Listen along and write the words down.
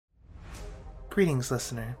Greetings,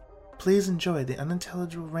 listener. Please enjoy the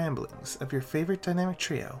unintelligible ramblings of your favorite dynamic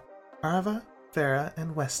trio, Arva, Farah,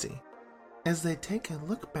 and Westy, as they take a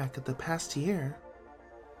look back at the past year.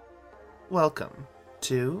 Welcome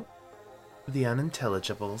to The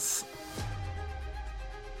Unintelligibles.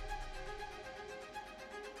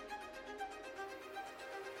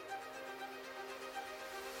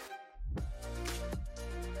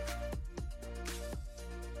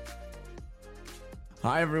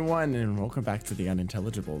 Hi everyone, and welcome back to The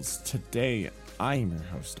Unintelligibles. Today, I am your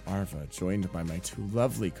host, Arva, joined by my two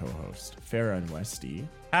lovely co-hosts, Farah and Westy.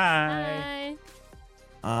 Hi.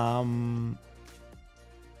 Long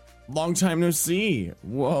time no see.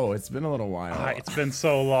 Whoa, it's been a little while. It's been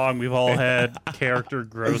so long. We've all had character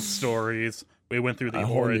growth stories. We went through the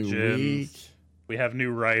origins. We have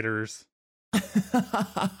new writers.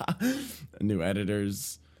 New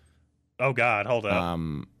editors. Oh God, hold up.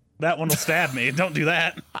 That one will stab me. Don't do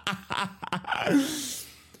that.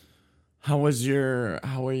 How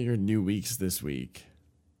are your new weeks this week?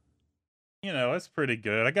 You know, it's pretty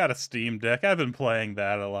good. I got a Steam Deck. I've been playing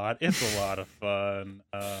that a lot. It's a lot of fun.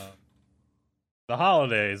 The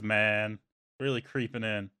holidays, man, really creeping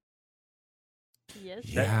in. Yes.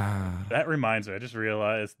 Yeah. That reminds me. I just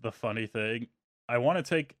realized the funny thing. I want to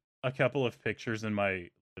take a couple of pictures in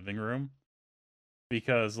my living room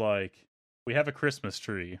because, like, we have a Christmas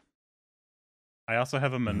tree. I also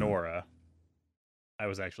have a menorah. I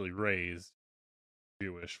was actually raised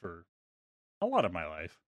Jewish for a lot of my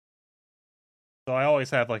life. So I always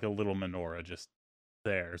have like a little menorah just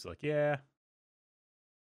there. It's like, yeah.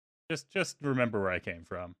 Just remember where I came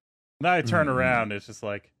from. Now I turn around, it's just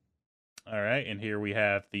like, all right, and here we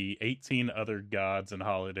have the 18 other gods and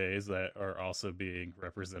holidays that are also being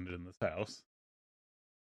represented in this house.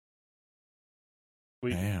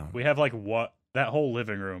 We have like what that whole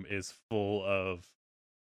living room is full of.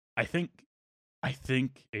 I think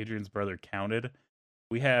Adrian's brother counted.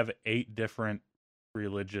 We have 8 different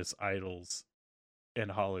religious idols and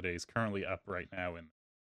holidays currently up right now. And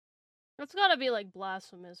It's gotta be like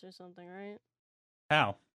blasphemous or something, right?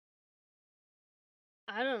 how?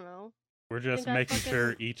 I don't know. We're just making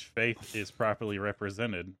sure each faith is properly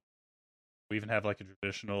represented. We even have like a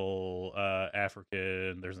traditional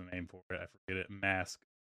African, there's a name for it, I forget it, mask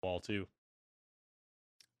wall too.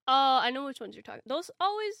 I know which ones you're talking. Those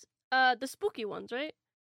always the spooky ones, right?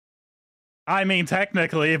 I mean,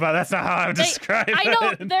 technically, but that's not how I'm describing it. I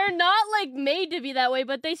know they're not like made to be that way,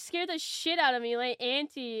 but they scare the shit out of me. My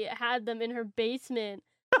auntie had them in her basement.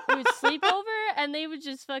 We would sleep over, and they would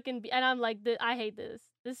just fucking be. And I'm like, I hate this.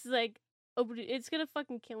 This is like, it's gonna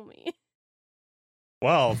fucking kill me.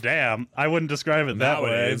 Well, damn, I wouldn't describe it that way,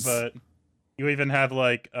 Nowadays. but you even have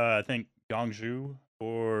like I think Gongju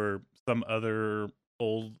or some other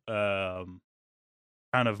old kind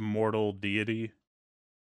of mortal deity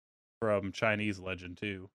from Chinese legend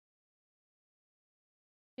too.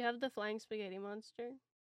 You have the flying spaghetti monster.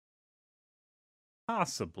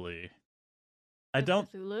 Possibly. I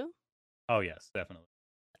don't. Cthulhu? Oh yes, definitely.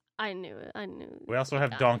 I knew it. I knew. We also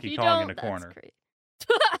have If Donkey you Kong in don't, a corner. That's great.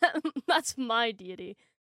 That's my deity.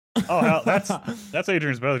 Oh, hell, that's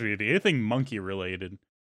Adrian's brother deity. Anything monkey related.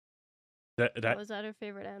 Was that her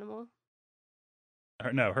favorite animal?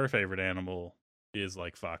 Her favorite animal is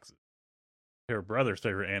like foxes. Her brother's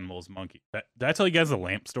favorite animal is monkey. Did I tell you guys a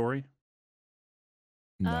lamp story?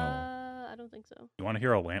 No. I don't think so. You want to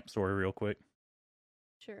hear a lamp story real quick?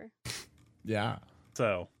 Sure. Yeah.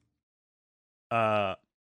 So,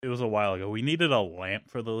 it was a while ago. We needed a lamp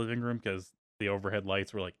for the living room because the overhead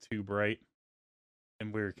lights were like too bright,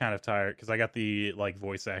 and we were kind of tired because I got the like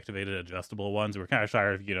voice activated adjustable ones. We were kind of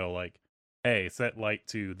tired of like, hey, set light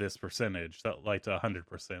to this percentage, set light to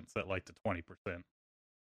 100%, set light to 20%.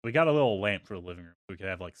 We got a little lamp for the living room. So we could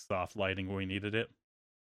have like soft lighting where we needed it.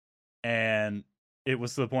 And it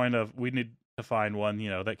was to the point of we need to find one,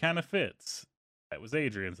 that kind of fits. That was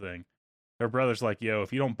Adrian's thing. Her brother's like, yo,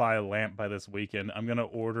 if you don't buy a lamp by this weekend, I'm going to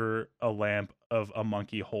order a lamp of a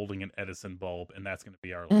monkey holding an Edison bulb, and that's going to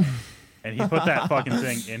be our lamp. And he put that fucking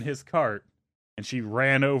thing in his cart, and she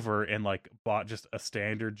ran over and like bought just a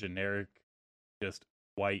standard generic, just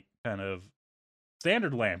white kind of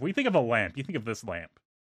standard lamp. When you think of a lamp, you think of this lamp.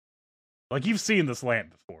 Like, you've seen this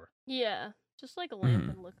lamp before. Yeah, just like a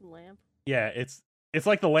looking lamp. Yeah, it's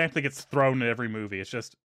like the lamp that gets thrown in every movie. It's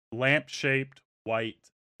just lamp-shaped, white,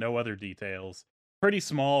 no other details. Pretty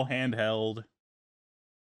small, handheld.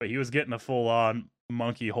 But he was getting a full-on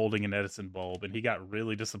monkey holding an Edison bulb, and he got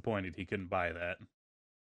really disappointed he couldn't buy that.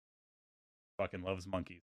 Fucking loves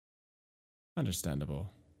monkeys. Understandable.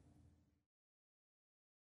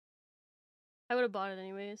 I would have bought it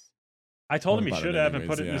anyways. I told him he Bought it should have and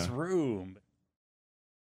anyways, put it in his yeah. room.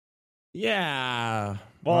 Yeah.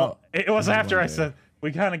 Well, it was maybe after one I day. said,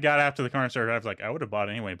 we kind of got after the car and started. I was like, I would have bought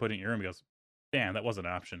it anyway and put it in your room. He goes, damn, that was an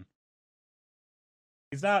option.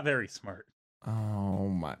 He's not very smart. Oh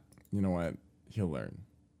my! You know what? He'll learn.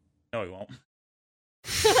 No, he won't.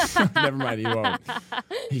 Never mind. He won't.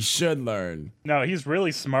 He should learn. No, he's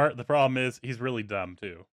really smart. The problem is he's really dumb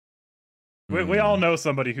too. We all know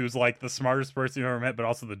somebody who's like the smartest person you've ever met, but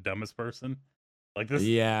also the dumbest person. Like this,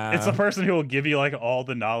 Yeah. it's the person who will give you like all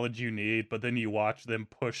the knowledge you need, but then you watch them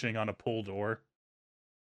pushing on a pull door.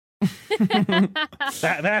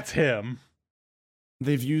 That's him.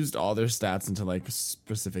 They've used all their stats into like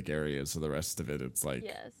specific areas, so the rest of it, it's like,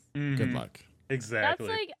 Yes. good Mhm. luck. Exactly.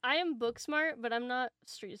 That's like, I am book smart, but I'm not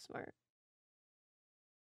street smart.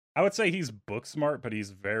 I would say he's book smart, but he's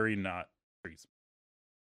very not street smart.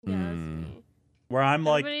 Yeah, that's Mm. me. Where I'm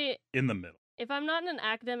like Everybody, in the middle. if I'm not in an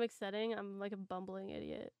academic setting, I'm like a bumbling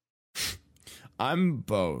idiot. I'm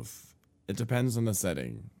both. It depends on the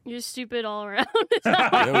setting. You're stupid all around. Is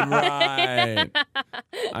that what you're Right.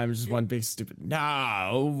 saying? I'm just one big stupid.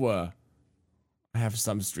 No. I have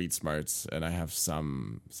some street smarts and I have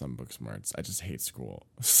some book smarts. I just hate school,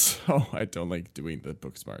 so I don't like doing the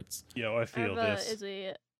book smarts. Yo, I feel Eva this. is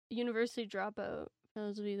a university dropout. For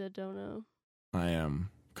those of you that don't know. I am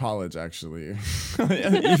college actually,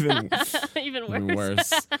 even Even even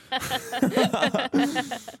worse.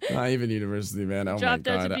 not even university, man. Oh my Dropped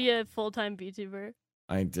out to god, be a full-time VTuber.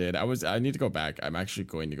 I did. I need to go back. I'm actually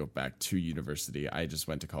going to go back to university. I just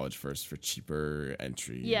went to college first for cheaper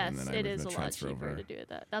entry. Yes, and then I it was is a gonna lot transfer cheaper over. to do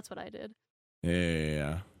it. That's what I did.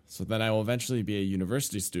 Yeah. So then I will eventually be a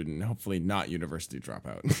university student. Hopefully not university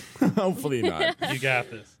dropout. Hopefully not. You got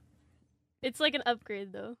this. It's like an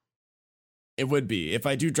upgrade, though. It would be. If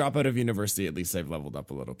I do drop out of university, at least I've leveled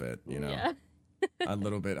up a little bit, you know, Yeah. a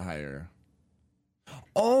little bit higher.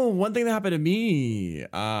 Oh, one thing that happened to me.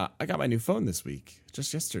 I got my new phone this week.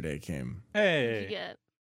 Just yesterday it came. What did you Hey. get?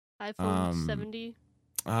 iPhone Um, 70?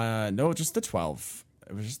 No, just the 12.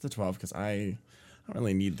 It was just the 12 because I don't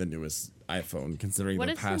really need the newest iPhone considering What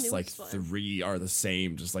the is the past like newest one? 3 are the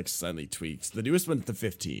same, just like slightly tweaks. The newest one's the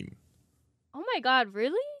 15. Oh my god,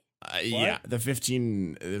 really? Yeah, the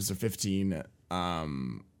 15 is a 15.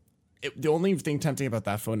 The only thing tempting about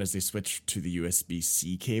that phone is they switched to the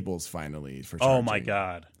USB-C cables finally for charging. Oh my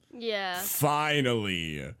god. Yeah.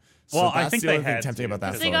 Finally. Well, I that's think the they only thing had tempting to, about that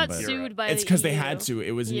because They phone. got but sued by it's the because they EU. had to.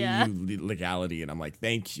 It was an Yeah. EU legality, and I'm like,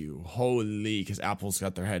 thank you, holy, because Apple's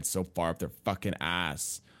got their head so far up their fucking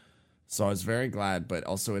ass. So I was very glad, but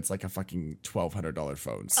also it's like a fucking $1,200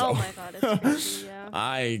 phone. So Oh my god, it's crazy, yeah.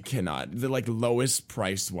 I cannot. The like lowest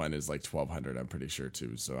priced one is like $1,200. I'm pretty sure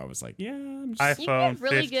too. So I was like, yeah, I'm just, You can iPhone get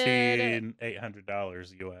really good- 15,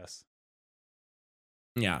 $800 US.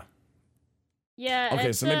 yeah. Yeah. Okay,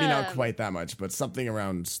 it's, so maybe not quite that much, but something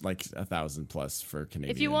around like 1,000 plus for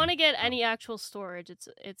Canadian. If you want to get any actual storage,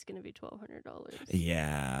 it's gonna be $1,200.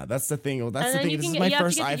 Yeah, that's the thing. Well, that's And the then thing. you This can is get- my you have to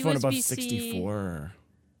first get the iPhone above USB-C. 64.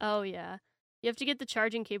 Oh yeah. You have to get the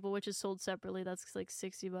charging cable, which is sold separately. That's like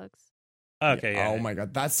 $60. Okay, yeah. Oh my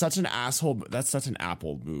god, that's such an asshole. That's such an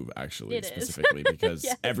Apple move, actually, It is. specifically because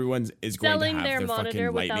Yes. everyone is going Selling to have their their monitor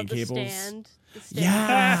fucking without lightning the cables. stand. The stand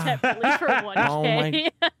Yeah. separately for 1K. Oh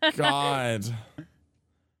my God,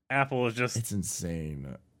 Apple is just it's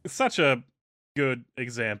insane. such a good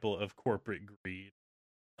example of corporate greed.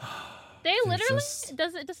 They They're literally just- it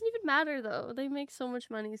doesn't even matter though. They make so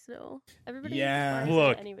much money still. Everybody Yeah. buys it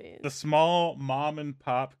Look, anyways. The small mom and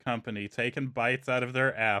pop company taking bites out of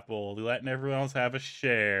their apple, letting everyone else have a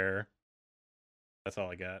share. That's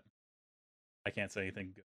all I got. I can't say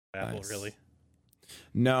anything good about Apple, Nice. really.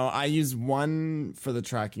 No, I use one for the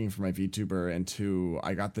tracking for my VTuber, and two,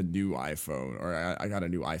 I got the new iPhone, or I got a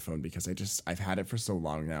new iPhone because I've had it for so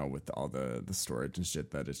long now with all the storage and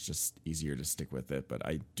shit that it's just easier to stick with it. But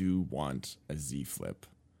I do want a Z Flip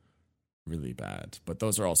really bad, but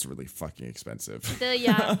those are also really fucking expensive. The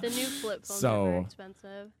new flip phones are very So-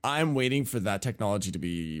 expensive. I'm waiting for that technology to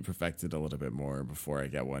be perfected a little bit more before I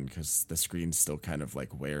get one because the screen's still kind of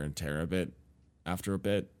like wear and tear a bit after a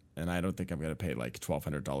bit. And I don't think I'm going to pay like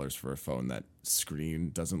 $1,200 for a phone that screen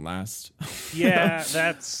doesn't last. Yeah,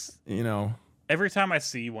 that's You know, every time I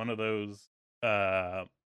see one of those. I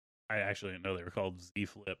actually didn't know they were called Z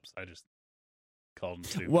Flips. I just called them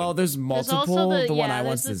stupid. well, there's There's multiple. also the one I there's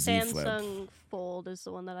want's the the Z Flip. Samsung Fold is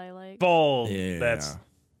the one that I like. Fold. Yeah. That's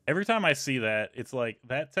every time I see that, it's like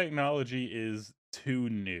that technology is too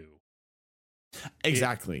new.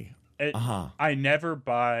 Exactly. It- I never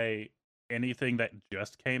buy anything that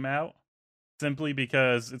just came out simply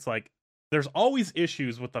because it's like there's always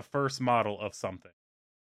issues with the first model of something.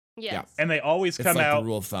 Yes. And they always It's come like out. the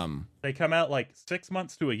rule of thumb. They come out like 6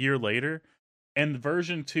 months to a year later, and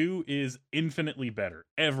version 2 is infinitely better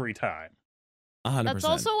every time. 100%. That's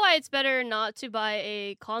also why it's better not to buy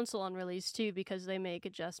a console on release too, because they make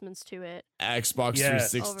adjustments to it. Xbox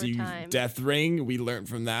Yes. 360 Over time. Death Ring. We learned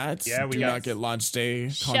from that. Yeah, we do got- not get launch day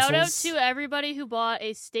consoles. Shout out to everybody who bought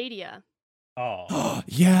a Stadia. Oh,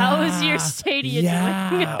 Yeah. How was your Stadia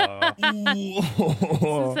yeah. doing?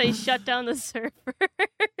 Since they shut down the server.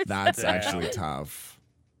 That's Yeah. actually tough.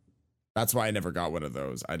 That's why I never got one of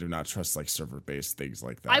those. I do not trust like server-based things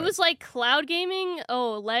like that. I was like, cloud gaming?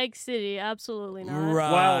 Oh, Leg City. Absolutely not.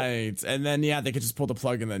 Right. And then, yeah, they could just pull the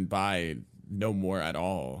plug and then buy no more at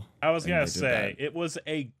all. I was And gonna they did say that. it was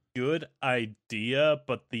a good idea,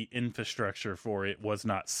 but the infrastructure for it was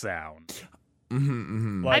not sound.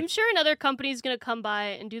 Like, I'm sure another company is going to come by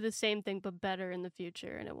and do the same thing, but better in the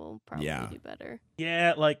future, and it will probably Yeah. do better.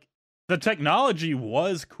 yeah, like the technology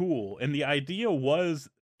was cool and the idea was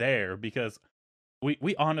there because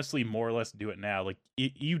we honestly more or less do it now. Like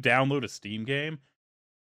you download a Steam game,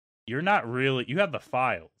 you're not really, you have the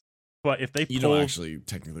files, but if they You pull, don't actually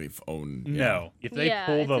technically own. no, if they yeah,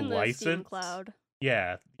 pull it's the in the Steam license, cloud.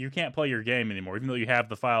 yeah, you can't play your game anymore, even though you have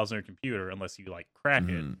the files on your computer, unless you like crack it.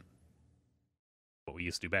 Mhm. What we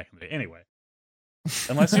used to do back in the day, anyway.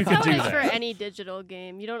 Unless you could How do it is for that. any digital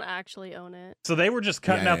game. You don't actually own it. So they were just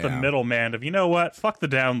cutting Yeah, out the yeah. middleman of, you know what, fuck the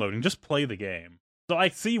downloading, just play the game. So I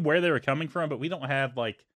see where they were coming from, but we don't have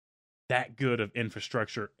like that good of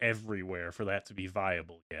infrastructure everywhere for that to be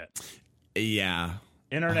viable yet. Yeah.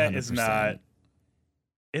 Internet is not 100%.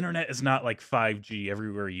 internet is not like 5G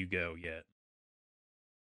everywhere you go yet.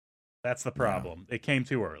 That's the problem. It came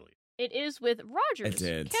too early. It is with Rogers, It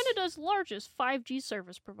did. Canada's largest 5G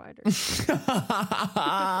service provider.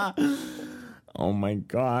 Oh my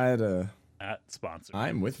god. Not sponsored.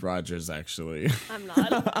 I'm with Rogers, actually. I'm not.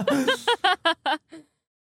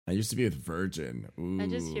 I used to be with Virgin. Ooh. I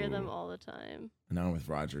just hear them all the time. Now I'm with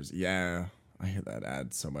Rogers. Yeah. I hear that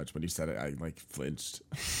ad so much. When you said it, I like flinched.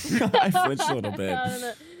 I flinched a little bit. I don't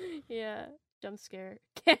know. Yeah, jump scare.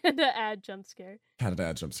 Canada ad jump scare. Canada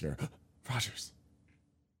ad jump scare. Rogers.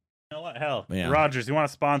 You know what? Hell, Yeah. Rogers, you want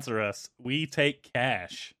to sponsor us? We take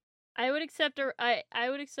cash. I would accept I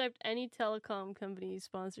would accept any telecom company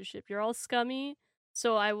sponsorship. You're all scummy,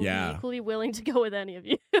 so I will Yeah. be equally willing to go with any of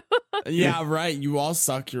you. Yeah, right. You all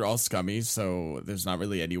suck. You're all scummy. So there's not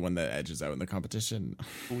really anyone that edges out in the competition.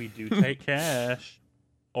 We do take cash.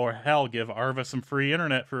 Or hell, give Arva some free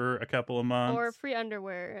internet for a couple of months. Or free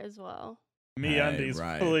underwear as well. Me Hey, undies,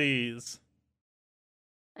 right. please.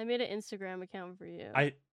 I made an Instagram account for you.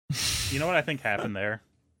 You know what I think happened there?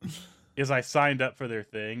 Is I signed up for their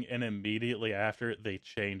thing, and immediately after they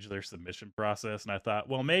changed their submission process, and I thought,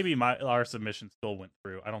 well, maybe our submission still went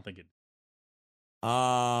through. I don't think it.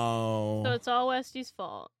 Oh. So it's all Westy's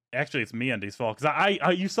fault. Actually, it's me undies' fault because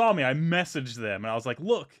I you saw me. I messaged them, and I was like,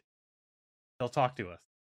 look, they'll talk to us.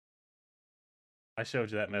 I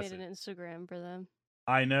showed you that I made message. an Instagram for them.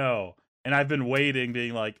 I know. And I've been waiting,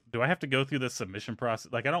 being like, do I have to go through this submission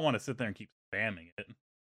process? Like, I don't want to sit there and keep spamming it.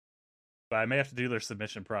 But I may have to do their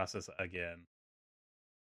submission process again.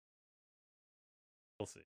 We'll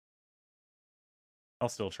see. I'll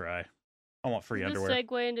still try. I want free Just underwear.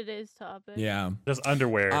 segue into today's topic. Yeah. Just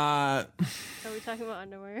underwear. Are we talking about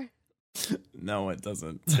underwear? No, it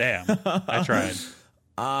doesn't. Damn. I tried.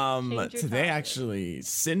 Change your Today, topic. actually,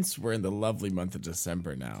 since we're in the lovely month of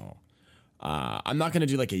December now, I'm not going to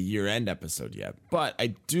do like a year-end episode yet, but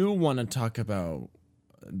I do want to talk about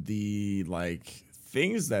the like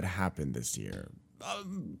things that happened this year.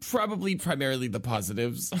 Probably primarily the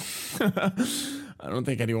positives. I don't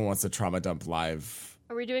think anyone wants to trauma dump live.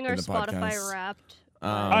 Are we doing In our the Spotify podcast. Wrapped?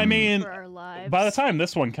 I mean, for our lives? by the time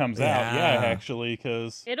this one comes out, yeah, Yeah. actually,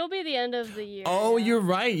 because It'll be the end of the year. Oh, yeah. you're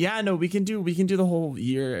right. Yeah, no, we can do the whole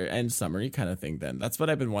year-end summary kind of thing then. That's what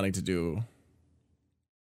I've been wanting to do.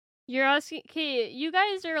 You're asking, okay, you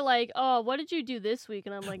guys are like, oh, what did you do this week?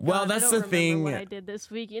 And I'm like, Well, "God, that's I don't the remember thing. what I did this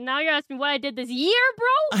week. And now you're asking what I did this year,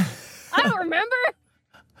 bro? I don't remember.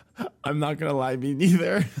 I'm not gonna lie, me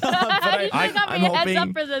neither. You But should got me I'm a heads up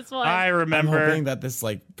hoping, for this one. I I'm remember. hoping that this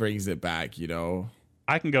like brings it back. You know?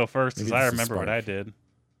 I can go first because Maybe I this will remember what spark. I did.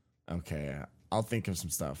 Okay, I'll think of some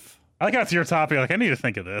stuff. I like how it's your topic. Like, I need to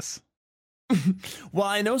think of this. Well,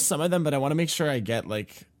 I know some of them, but I want to make sure I get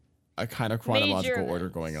like a kind of chronological Major order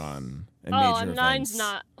events. going on. And oh, major and mine's events.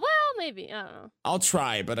 not. Well, maybe. I don't know. I'll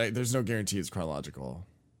try, but there's no guarantee it's chronological.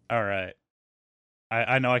 All right.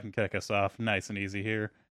 I know I can kick us off nice and easy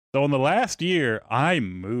here. So in the last year, I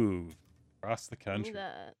moved across the Give me country.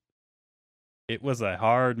 that. It was a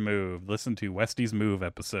hard move. Listen to Westy's Move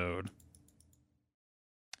episode.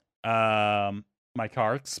 My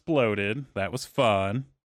car exploded. That was fun.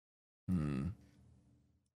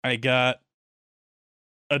 I got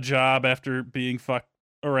a job after being fucked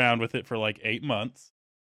around with it for like 8 months.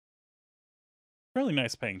 Really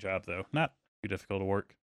nice paying job though. Not too difficult to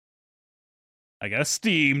work. I got a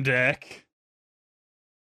Steam Deck.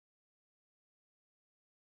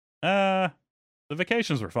 The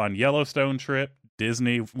vacations were fun. Yellowstone trip,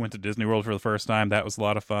 Disney, went to Disney World for the first time. That was a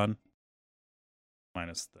lot of fun.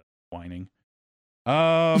 Minus the whining.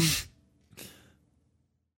 Let's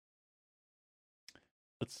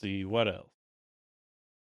see, what else?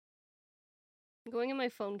 I'm going in my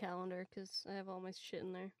phone calendar because I have all my shit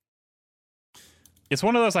in there. It's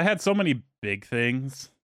one of those, I had so many big things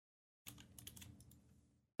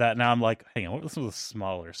that now I'm like, hang on, what was some of the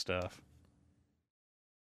smaller stuff?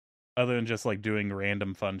 Other than just like doing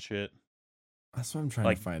random fun shit. That's what I'm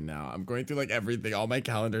trying to find now. I'm going through like everything, all my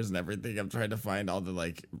calendars and everything. I'm trying to find all the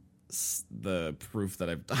like the proof that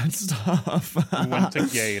I've done stuff. Went to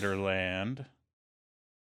Gatorland.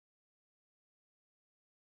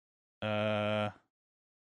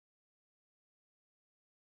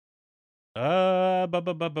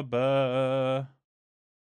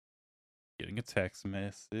 Getting a text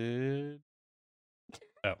message.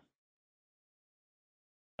 Oh.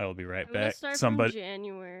 I will be right I'm back. Start from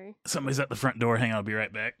January. Somebody's at the front door. Hang on, I'll be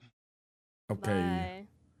right back. Okay. Bye.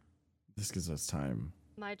 This gives us time.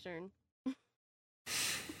 My turn.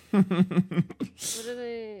 What did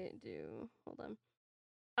I do? Hold on.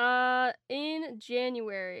 In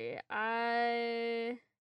January, I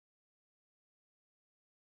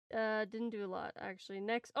didn't do a lot actually.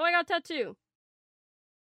 Next, I got a tattoo.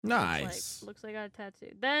 Nice. Looks like I got a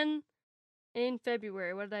tattoo. Then in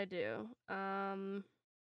February, what did I do?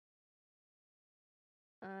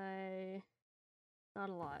 Not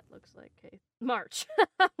a lot, looks like. Okay. March.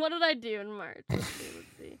 What did I do in March? Let's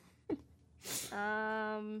see.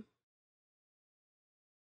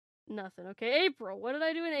 Nothing. Okay, April. What did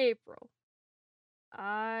I do in April?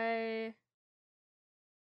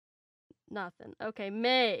 Nothing. Okay,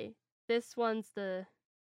 May. This one's the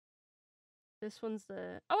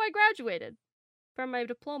I graduated from my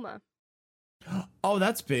diploma. Oh,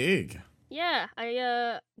 that's big. Yeah,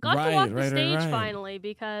 I got to walk the stage finally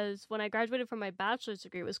because when I graduated from my bachelor's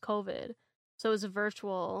degree, it was COVID. So it was a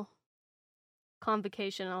virtual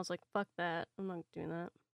convocation, and I was like, fuck that. I'm not doing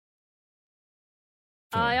that.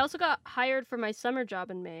 Okay. I also got hired for my summer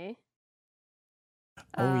job in May.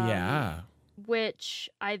 Oh, yeah. Which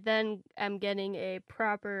I then am getting a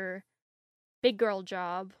proper big girl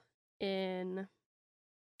job in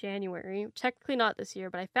January. Technically not this year,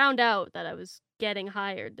 but I found out that I was getting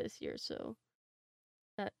hired this year, so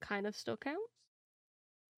that kind of still counts.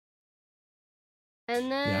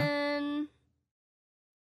 And then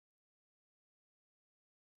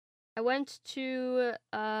I went to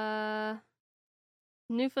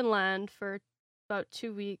Newfoundland for about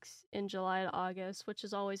 2 weeks in July to August, which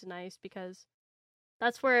is always nice because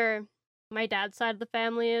that's where my dad's side of the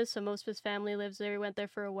family is, so most of his family lives there. We went there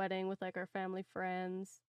for a wedding with like our family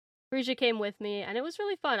friends. Frisia came with me, and it was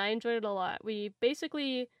really fun. I enjoyed it a lot. We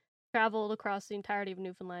basically traveled across the entirety of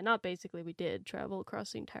Newfoundland. Not basically, we did travel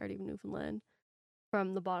across the entirety of Newfoundland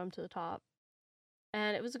from the bottom to the top.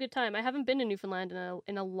 And it was a good time. I haven't been to Newfoundland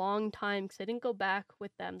in a long time because I didn't go back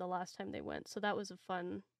with them the last time they went. So that was a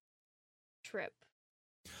fun trip.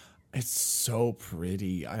 It's so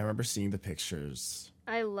pretty. I remember seeing the pictures.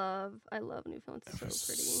 I love Newfoundland. It's so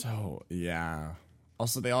pretty. So, yeah.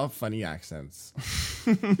 Also, they all have funny accents.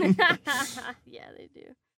 Yeah, they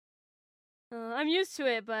do. I'm used to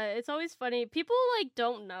it, but it's always funny. People like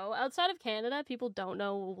don't know outside of Canada. People don't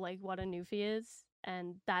know like what a Newfie is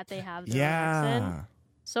and that they have their own accent.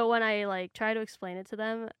 So when I like try to explain it to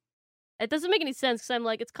them, it doesn't make any sense because I'm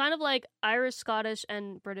like, it's kind of like Irish, Scottish,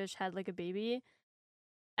 and British had like a baby,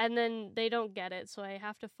 and then they don't get it. So I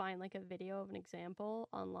have to find like a video of an example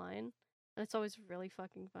online, and it's always really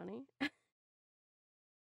fucking funny.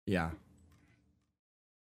 Yeah.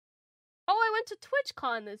 Oh, I went to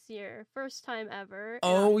TwitchCon this year. First time ever.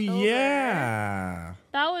 Oh, yeah.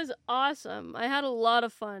 That was awesome. I had a lot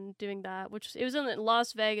of fun doing that, it was in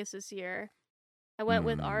Las Vegas this year. I went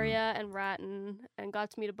with Arya and Ratton and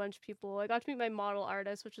got to meet a bunch of people. I got to meet my model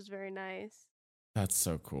artist, which was very nice. That's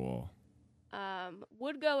so cool.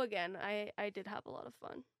 Would go again. I did have a lot of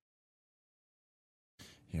fun.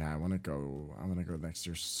 Yeah, I want to go. I want to go next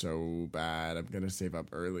year so bad. I'm going to save up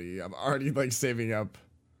early. I'm already like saving up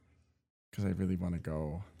because I really want to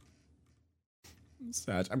go.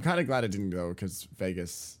 Sad. I'm kind of glad I didn't go because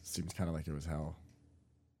Vegas seems kind of like it was hell.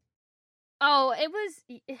 Oh, it was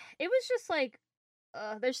just like,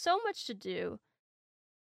 there's so much to do.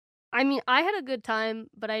 I mean, I had a good time,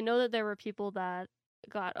 but I know that there were people that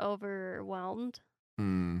got overwhelmed.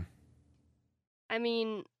 Mm. I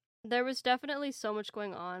mean, there was definitely so much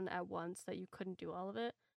going on at once that you couldn't do all of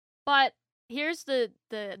it. But here's the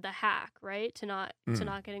hack, right? To not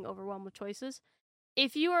getting overwhelmed with choices.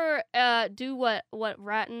 If you are do what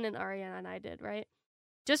Ratton and Ariana and I did, right?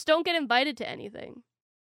 Just don't get invited to anything.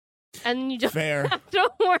 And you don't Fair. have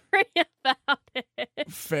to worry about it.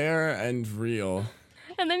 Fair and real.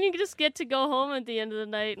 And then you just get to go home at the end of the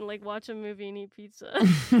night and like watch a movie and eat pizza.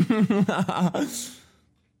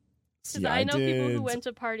 See, I know people who went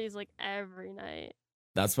to parties like every night.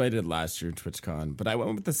 That's what I did last year in TwitchCon, but I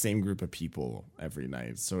went with the same group of people every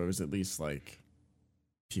night, so it was at least like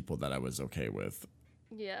people that I was okay with.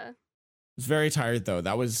 Yeah. I was very tired though.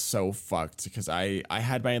 That was so fucked because I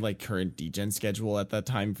had my like current degen schedule at that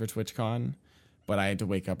time for TwitchCon, but I had to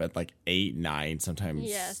wake up at like 8, 9, sometimes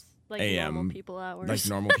Yes, like a.m. normal people hours. Like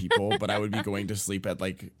normal people, but I would be going to sleep at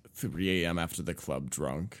like 3 a.m. after the club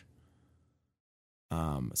drunk.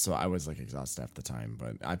 So I was like exhausted at the time,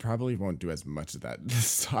 but I probably won't do as much of that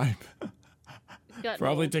this time.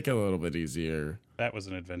 Probably take it a little bit easier. That was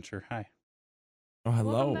an adventure. Hi. Oh,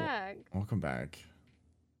 hello. Welcome back. Welcome back.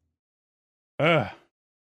 Ugh.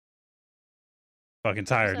 Fucking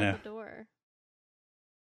tired Who's now. at the door?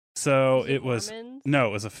 So Is it was Mormons? no,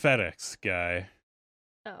 it was a FedEx guy.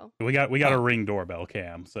 Oh. We got a Ring doorbell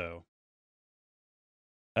cam, so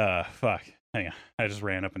fuck. Hang on. I just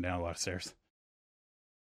ran up and down a lot of stairs.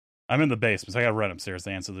 I'm in the basement, so I gotta run upstairs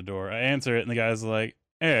to answer the door. I answer it and the guy's like,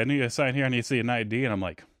 "Hey, I need to sign here, I need to see an ID," and I'm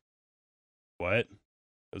like, "What?" He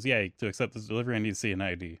goes, "Yeah, to accept this delivery, I need to see an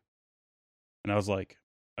ID." And I was like,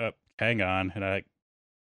 hang on, and I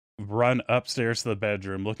run upstairs to the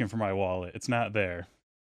bedroom looking for my wallet. It's not there.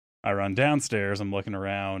 I run downstairs, I'm looking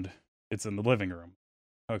around, it's in the living room.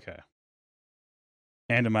 Okay.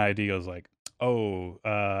 Hand him my ID, goes like,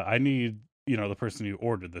 I need, the person who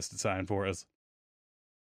ordered this to sign for us.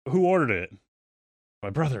 Who ordered it? My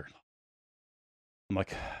brother. I'm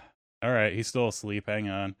like, all right, he's still asleep, hang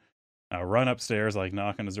on. I run upstairs, like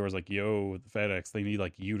knock on his door, like, yo, FedEx, they need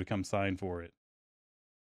like you to come sign for it.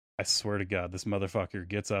 I swear to God, this motherfucker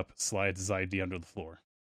gets up, slides his ID under the floor.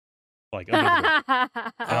 Like, under the door.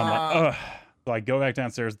 And I'm like, ugh. So I go back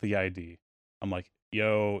downstairs with the ID. I'm like,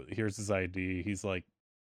 yo, here's his ID. He's like,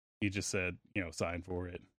 he just said, sign for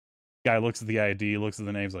it. Guy looks at the ID, looks at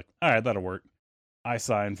the names, like, all right, that'll work. I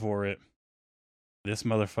sign for it. This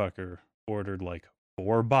motherfucker ordered like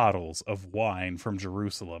 4 bottles of wine from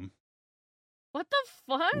Jerusalem. What the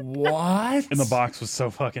fuck? What? And the box was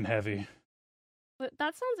so fucking heavy. But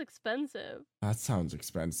that sounds expensive. That sounds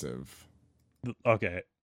expensive. Okay.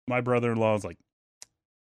 My brother-in-law is like,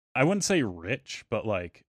 I wouldn't say rich, but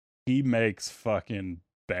like, he makes fucking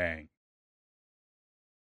bang.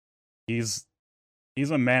 He's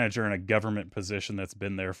a manager in a government position that's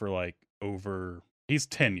been there for like he's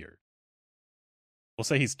tenured. We'll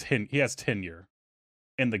say he has tenure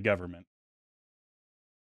in the government.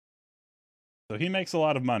 So he makes a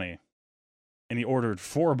lot of money. And he ordered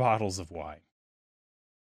 4 bottles of wine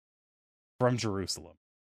from Jerusalem.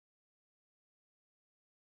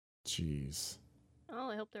 Jeez. Oh,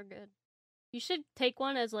 I hope they're good. You should take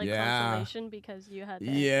one as like Yeah. consolation because you had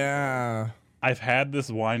that. Yeah. I've had this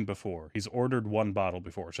wine before. He's ordered 1 bottle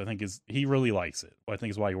before, which I think he really likes it. I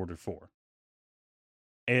think is why he ordered 4.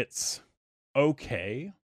 It's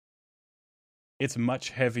okay. It's much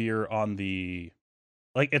heavier on the,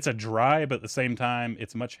 like, it's a dry, but at the same time,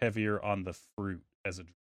 it's much heavier on the fruit as a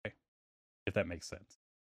dry, if that makes sense.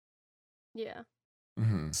 Yeah.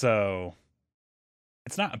 Mm-hmm. So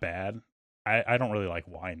it's not bad. I don't really like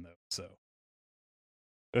wine though, so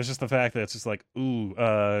it's just the fact that it's just like, ooh,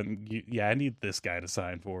 yeah, I need this guy to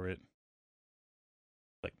sign for it.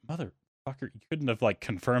 Like, motherfucker, you couldn't have like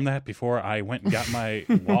confirmed that before I went and got my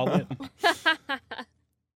wallet.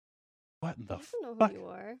 What in the He doesn't know fuck? who you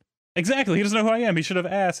are. Exactly, he doesn't know who I am. He should have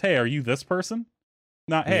asked, "Hey, are you this person?"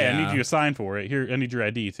 Not, "Hey, I need Yeah. you to sign for it. Here, I need your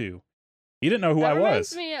ID too." He didn't know who That I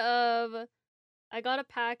reminds was. me of, I got a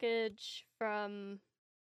package from,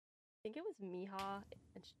 I think it was Miha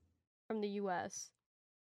from the U.S.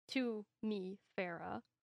 to me, Farah.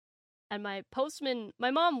 And my postman, my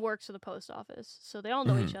mom works for the post office, so they all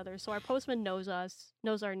know each other. So our postman knows us,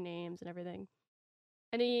 knows our names and everything.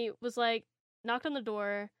 And he was like, knocked on the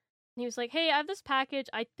door, and he was like, "Hey, I have this package.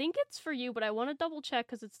 I think it's for you, but I want to double check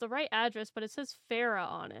because it's the right address, but it says Farah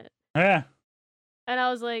on it." Yeah. And I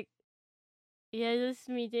was like, "Yeah, this is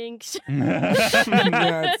me, thanks."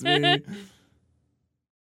 Yeah, it's me.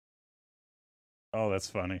 Oh, that's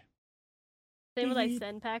funny. Same with I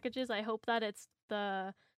send packages. I hope that it's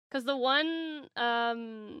because the one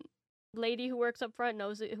lady who works up front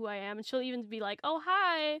knows who I am, and she'll even be like, "Oh,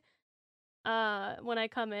 hi," when I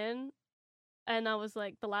come in. And I was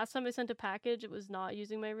like, the last time I sent a package, it was not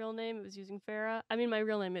using my real name. It was using Farah. I mean, my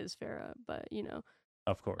real name is Farah, but you know.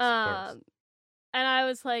 Of course, of course. And I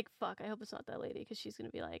was like, fuck, I hope it's not that lady, because she's going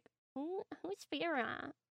to be like, who's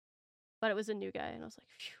Farah? But it was a new guy, and I was like,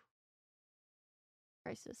 phew.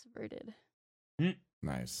 Crisis averted.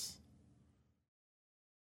 Nice.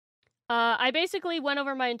 I basically went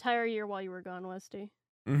over my entire year while you were gone, Westy.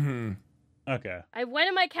 Mm-hmm. Okay. I went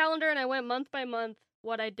in my calendar, and I went month by month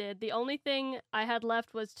what I did. The only thing I had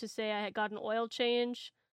left was to say I had got an oil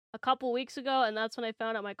change a couple weeks ago, and that's when I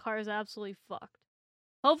found out my car is absolutely fucked.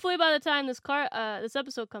 Hopefully by the time this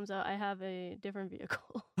episode comes out, I have a different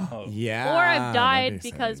vehicle. Oh. Yeah. Or I've died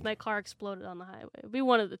because my car exploded on the highway. It'd be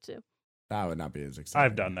one of the two. That would not be as exciting.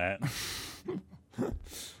 I've done that.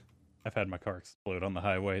 I've had my car explode on the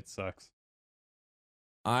highway. It sucks.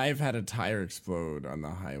 I've had a tire explode on the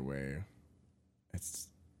highway. It's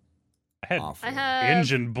awful. I have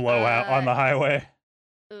engine blowout on the highway.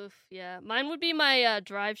 Oof, yeah. Mine would be my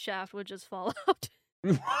drive shaft would just fall out.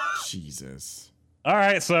 Jesus. All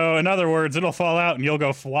right, so in other words, it'll fall out and you'll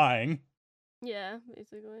go flying. Yeah,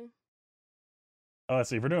 basically. Oh, let's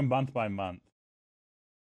see. If we're doing month by month.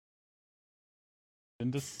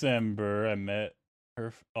 In December, I met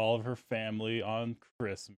all of her family on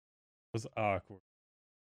Christmas. It was awkward.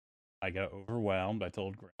 I got overwhelmed. I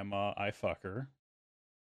told Grandma I fuck her.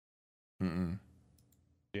 Mm-mm.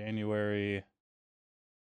 January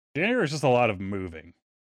was just a lot of moving.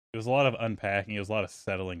 It was a lot of unpacking. It was a lot of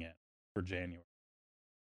settling in for January.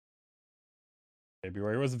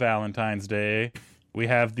 February was Valentine's Day. We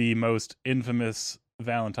have the most infamous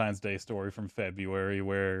Valentine's Day story from February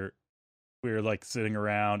where we were like sitting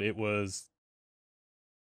around. It was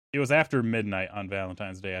after midnight on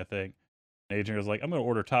Valentine's Day, I think. And Adrian was like, I'm going to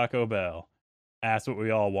order Taco Bell. Asked what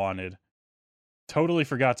we all wanted. Totally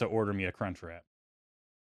forgot to order me a Crunch Wrap.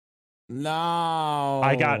 No.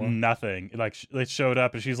 I got nothing. Like, it showed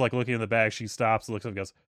up and she's like looking in the bag. She stops, looks up and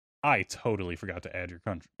goes, I totally forgot to add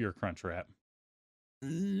your Crunch Wrap.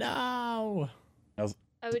 No.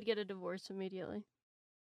 I would get a divorce immediately.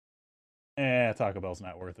 Taco Bell's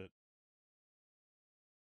not worth it.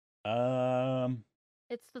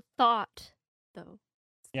 It's the thought, though.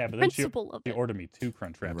 Yeah, but then she Principle ordered me 2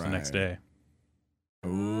 Crunch Wraps the next day.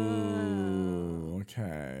 Ooh,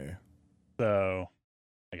 okay. So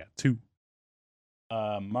I got 2.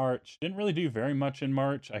 March, didn't really do very much in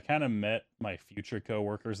March. I kind of met my future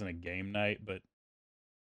coworkers in a game night, but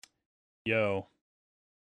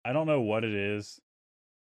I don't know what it is.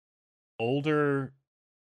 Older,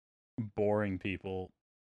 boring people.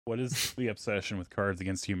 What is the obsession with Cards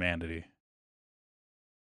Against Humanity?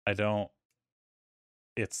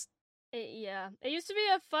 It's yeah. It used to be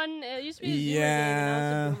a fun. It used to be a zoomer game, and now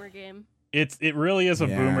it's a boomer game. It really is a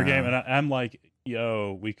boomer game, and I'm like,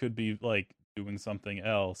 we could be like doing something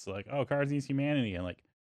else, like Cards Against Humanity, and like,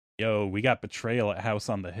 we got Betrayal at House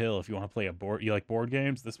on the Hill. If you want to play you like board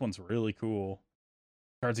games, this one's really cool.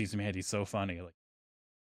 Cards Against Humanity is so funny, like,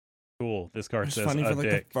 cool. This card It's says funny for like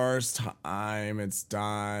dick. the first time it's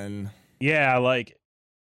done. Yeah, like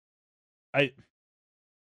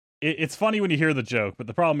it's funny when you hear the joke, but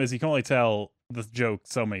the problem is you can only tell the joke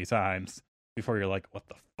so many times before you're like, what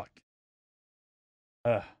the fuck?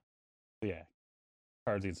 Yeah.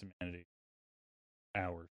 Cards Against Humanity.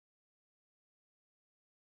 Hours.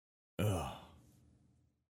 Ugh.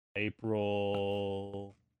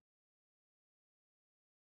 April.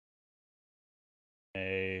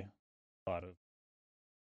 May. A lot of.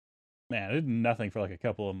 Man, I did nothing for like a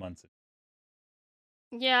couple of months.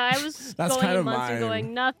 Yeah, I was That's going kind in of months and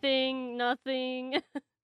mine. going nothing.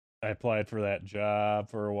 I applied for that job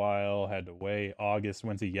for a while, had to wait. August,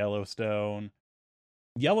 went to Yellowstone.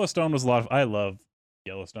 Yellowstone was a lot of. I love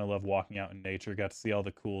Yellowstone. I love walking out in nature. Got to see all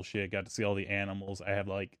the cool shit. Got to see all the animals. I have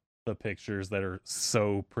like the pictures that are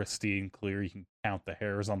so pristine clear. You can count the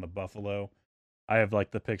hairs on the buffalo. I have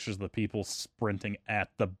like the pictures of the people sprinting at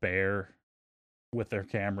the bear with their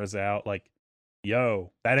cameras out. Like,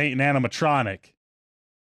 that ain't an animatronic.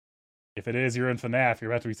 If it is, you're in FNAF.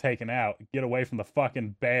 You're about to be taken out. Get away from the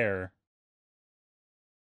fucking bear.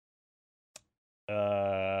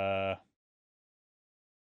 September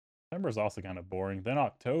is also kind of boring. Then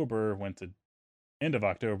end of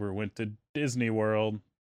October, went to Disney World.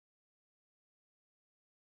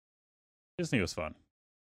 Disney was fun.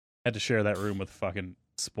 Had to share that room with a fucking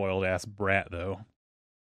spoiled ass brat, though.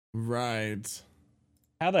 Right.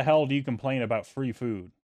 How the hell do you complain about free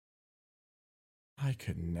food? I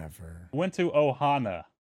could never. Went to Ohana.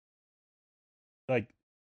 Like,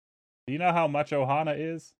 do you know how much Ohana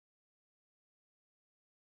is?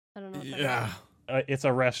 I don't know what that Yeah. is. It's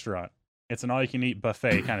a restaurant. It's an all-you-can-eat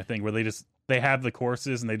buffet kind of thing where they have the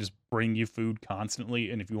courses and they just bring you food constantly.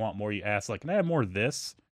 And if you want more, you ask, like, can I have more of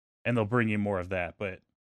this? And they'll bring you more of that. But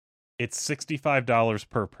it's $65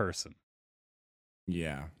 per person.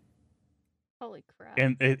 Yeah. Holy crap.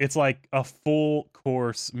 And it's like a full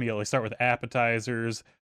course meal. They start with appetizers,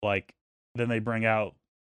 like, then they bring out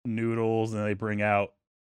noodles, and they bring out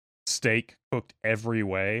steak cooked every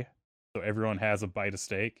way. So everyone has a bite of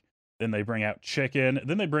steak. Then they bring out chicken.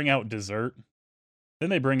 Then they bring out dessert. Then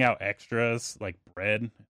they bring out extras like bread.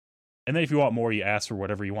 And then if you want more, you ask for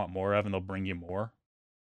whatever you want more of, and they'll bring you more.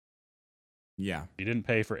 Yeah. You didn't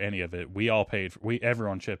pay for any of it. We all paid for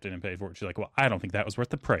everyone chipped in and paid for it. She's like, well, I don't think that was worth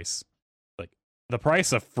the price. Like, the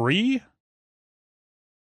price of free?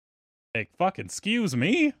 Like, fucking excuse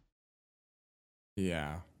me?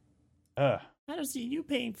 Yeah. Ugh. I don't see you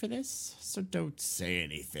paying for this, so don't say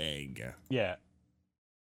anything. Yeah.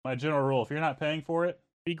 My general rule, if you're not paying for it,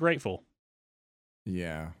 be grateful.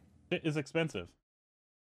 Yeah. It is expensive.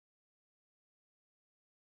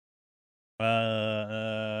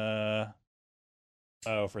 Oh,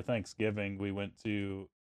 for Thanksgiving, we went to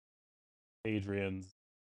Adrian's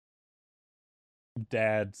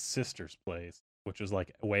dad's sister's place, which is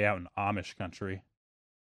like way out in Amish country.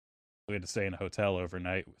 We had to stay in a hotel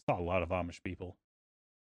overnight. We saw a lot of Amish people.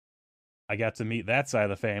 I got to meet that side of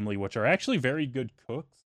the family, which are actually very good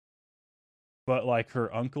cooks. But, like,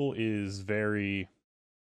 her uncle is very...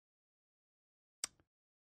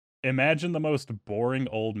 Imagine the most boring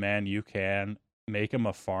old man you can. Make him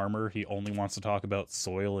a farmer. He only wants to talk about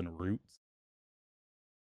soil and roots.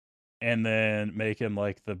 And then make him,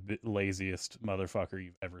 like, the laziest motherfucker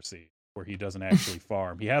you've ever seen. Where he doesn't actually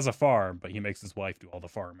farm. He has a farm, but he makes his wife do all the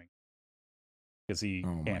farming. Because he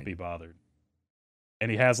can't be bothered.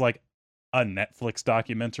 And he has, like, a Netflix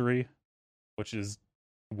documentary, which is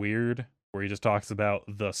weird, where he just talks about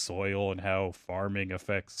the soil and how farming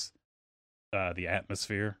affects the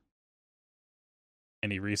atmosphere.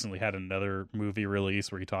 And he recently had another movie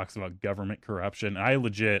release where he talks about government corruption. I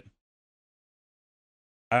legit...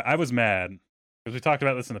 I was mad, because we talked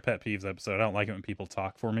about this in the Pet Peeves episode. I don't like it when people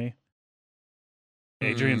talk for me.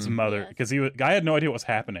 Adrian's mother, because I had no idea what was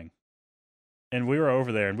happening. And we were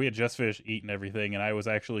over there, and we had just finished eating everything, and I was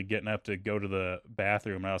actually getting up to go to the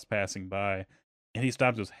bathroom, and I was passing by, and he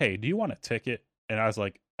stopped and goes, hey, do you want a ticket? And I was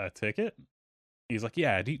like, a ticket? He's like,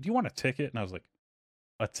 yeah, do you want a ticket? And I was like,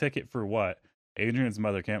 a ticket for what? Adrian's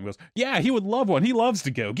mother came and goes, yeah, he would love one. He loves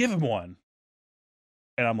to go. Give him one.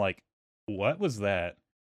 And I'm like, what was that?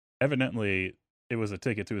 Evidently, it was a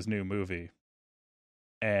ticket to his new movie.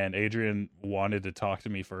 And Adrian wanted to talk to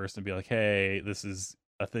me first and be like, hey, this is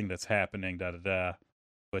a thing that's happening, da-da-da.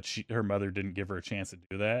 But her mother didn't give her a chance to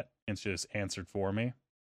do that, and she just answered for me.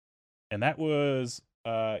 And that was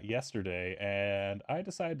yesterday, and I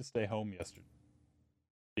decided to stay home yesterday.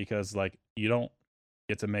 Because, like, you don't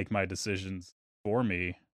get to make my decisions for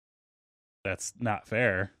me. That's not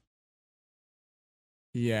fair.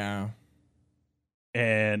 Yeah.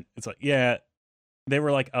 And it's like, yeah, they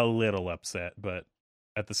were, like, a little upset, but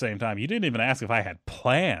at the same time, you didn't even ask if I had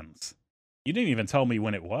plans. You didn't even tell me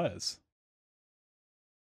when it was.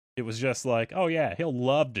 It was just like, oh yeah, he'll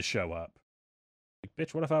love to show up. Like,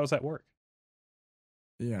 bitch, what if I was at work?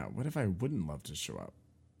 Yeah, what if I wouldn't love to show up?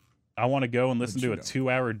 I want to go and listen to a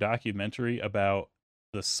 2-hour documentary about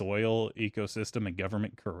the soil ecosystem and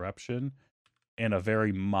government corruption in a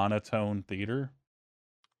very monotone theater.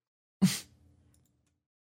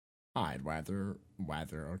 I'd rather,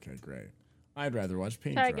 okay, great. I'd rather watch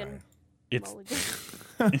paint Try dry. again. It's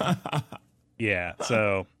yeah,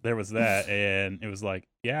 so there was that, and it was like,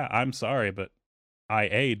 yeah, I'm sorry, but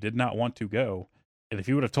I did not want to go. And if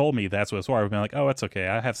you would have told me that's what it's for, I would have been like, oh, it's okay,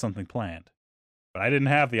 I have something planned. But I didn't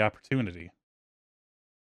have the opportunity.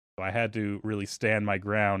 So I had to really stand my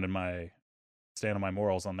ground and stand on my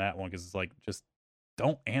morals on that one, because it's like, just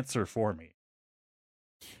don't answer for me.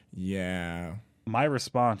 Yeah. My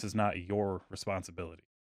response is not your responsibility.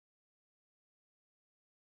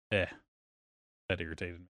 That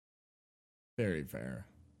irritated me. Very fair.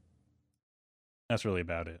 That's really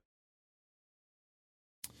about it.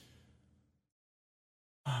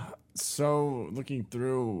 So, looking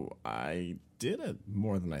through, I did it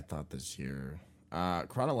more than I thought this year.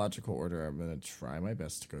 Chronological order, I'm going to try my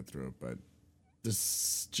best to go through it, but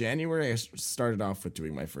this January, I started off with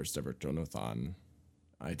doing my first ever Donathon.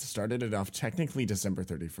 I started it off technically December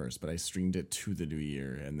 31st, but I streamed it to the new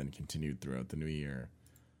year and then continued throughout the new year.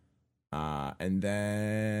 And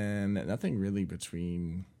then nothing really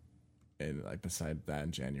between, like, beside that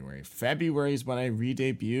in January. February is when I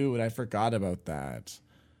re-debuted, and I forgot about that.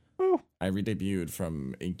 Ooh. I re-debuted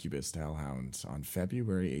from Incubus to Hellhound on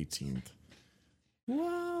February 18th.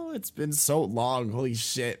 Well, it's been so long. Holy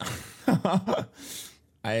shit. I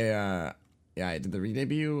did the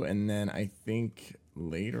re-debut, and then I think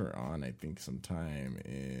later on, I think sometime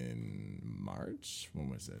in March.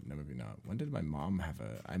 When was it? No, maybe not. When did my mom have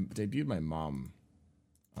I debuted my mom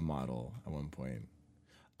a model at one point.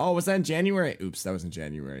 Oh, was that in January? Oops, that was in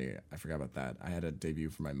January. I forgot about that. I had a debut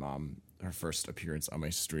for my mom, her first appearance on my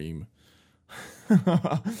stream.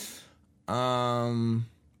 I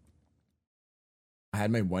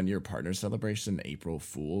had my 1-year partner celebration April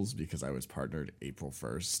Fools because I was partnered April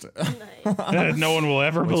 1st. Nice. No one will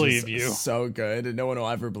ever believe you. So good. No one will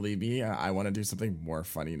ever believe me. I want to do something more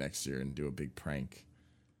funny next year and do a big prank.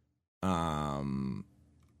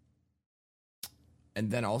 And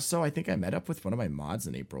then also, I think I met up with one of my mods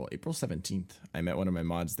in April 17th. I met one of my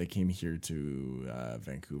mods. They came here to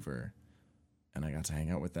Vancouver, and I got to hang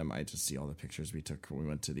out with them. I just see all the pictures we took when we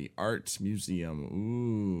went to the art museum.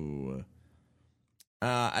 Ooh.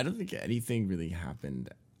 I don't think anything really happened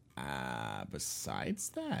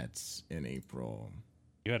besides that in April.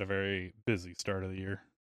 You had a very busy start of the year.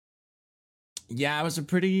 Yeah, it was a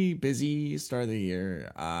pretty busy start of the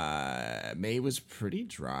year. May was pretty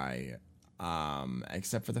dry.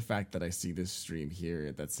 Except for the fact that I see this stream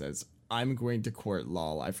here that says, I'm going to court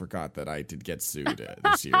lol. I forgot that I did get sued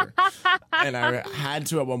this year. And I had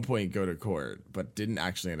to at one point go to court, but didn't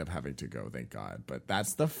actually end up having to go, thank God. But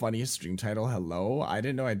that's the funniest stream title. Hello? I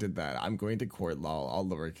didn't know I did that. I'm going to court lol, all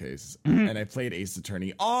lowercase. And I played Ace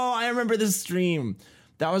Attorney. Oh, I remember this stream.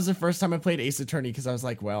 That was the first time I played Ace Attorney because I was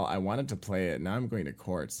like, well, I wanted to play it. Now I'm going to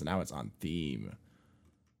court, so now it's on theme.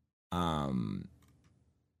 And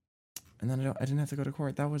then I didn't have to go to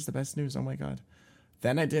court. That was the best news. Oh my God.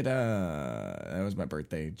 Then I did, that was my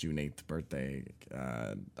birthday, June 8th birthday.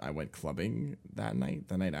 I went clubbing that night,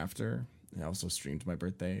 the night after. I also streamed my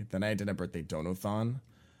birthday. Then I did a birthday donathon.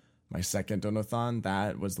 My second donathon,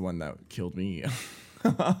 that was the one that killed me.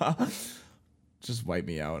 Just wiped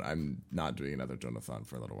me out. I'm not doing another donathon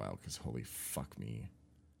for a little while because holy fuck me.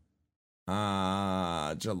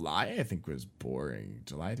 July, I think, was boring.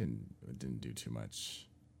 July didn't do too much.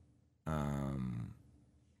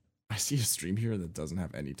 I see a stream here that doesn't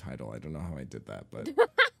have any title. I don't know how I did that, but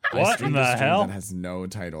What in the hell? That has no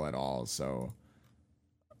title at all. So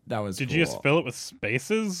that was. Did cool. you just fill it with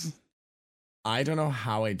spaces? I don't know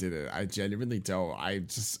how I did it. I genuinely don't. I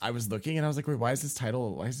was looking and I was like, wait, why is this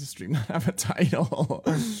stream not have a title?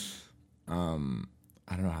 I don't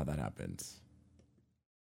know how that happened.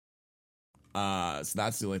 So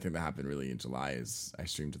that's the only thing that happened really in July is I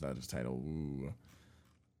streamed without a title. Ooh.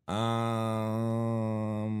 I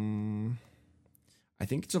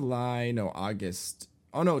think August.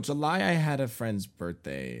 Oh no, July I had a friend's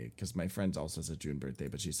birthday because my friend also has a June birthday,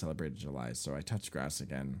 but she celebrated July, so I touched grass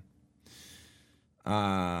again.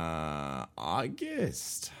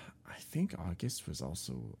 August. I think August was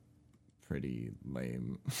also pretty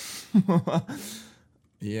lame.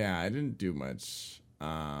 Yeah, I didn't do much.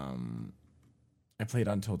 I played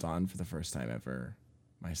Until Dawn for the first time ever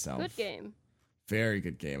myself. Good game. Very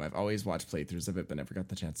good game. I've always watched playthroughs of it, but never got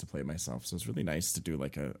the chance to play it myself. So it's really nice to do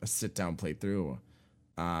like a sit-down playthrough.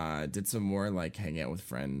 Did some more like hang out with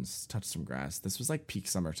friends, touch some grass. This was like peak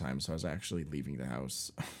summertime, so I was actually leaving the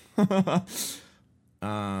house.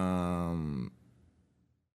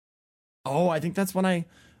 Oh, I think that's when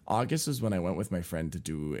August was when I went with my friend to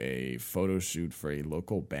do a photo shoot for a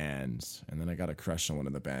local band, and then I got a crush on one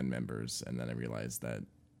of the band members, and then I realized that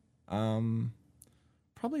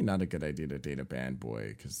probably not a good idea to date a band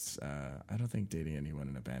boy, because I don't think dating anyone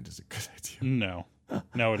in a band is a good idea.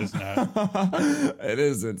 No, it is not. It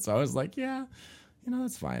isn't. So I was like, yeah,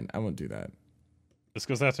 that's fine. I won't do that. This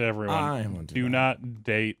goes out to everyone. I won't do that. Not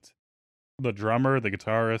date the drummer, the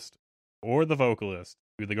guitarist, or the vocalist.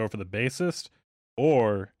 You either go for the bassist,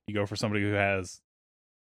 or you go for somebody who has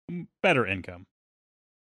better income.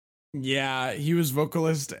 Yeah, he was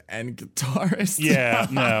vocalist and guitarist. Yeah,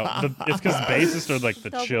 no. It's because bassists are like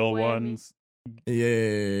the Double chill whammy. ones.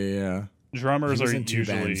 Yeah. Drummers He was are in two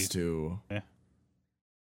usually... bands too.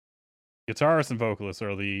 Guitarists and vocalists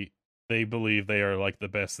are they believe they are like the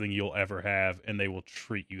best thing you'll ever have, and they will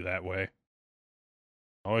treat you that way.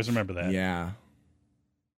 Always remember that. Yeah.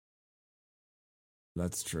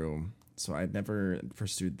 That's true. So I'd never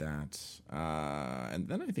pursued that. And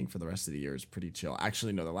then I think for the rest of the year is pretty chill.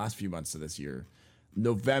 Actually, no, the last few months of this year,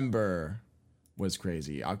 November was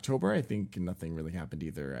crazy. October, I think nothing really happened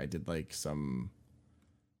either. I did like I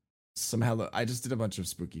just did a bunch of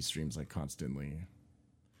spooky streams like constantly.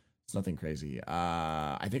 It's nothing crazy.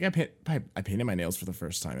 I think I painted my nails for the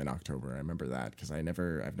first time in October. I remember that because I've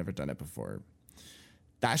never done it before.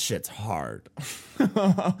 That shit's hard.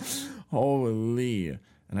 Holy.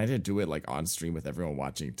 And I did do it like on stream with everyone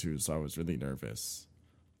watching too, so I was really nervous.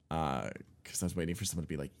 Because I was waiting for someone to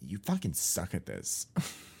be like, "You fucking suck at this."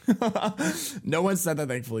 No one said that,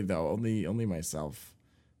 thankfully, though. Only myself.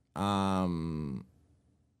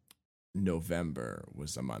 November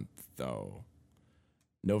was a month, though.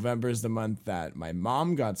 November is the month that my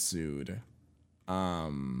mom got sued.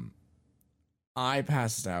 I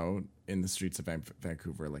passed out in the streets of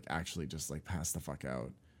Vancouver, like actually just like passed the fuck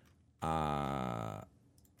out.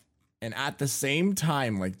 And at the same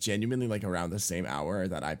time, like genuinely like around the same hour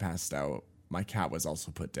that I passed out, my cat was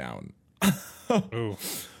also put down. Ooh.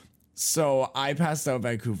 So I passed out in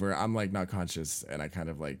Vancouver. I'm like not conscious, and I kind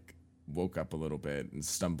of like woke up a little bit and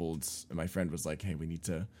stumbled. And my friend was like, "Hey, we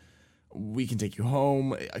can take you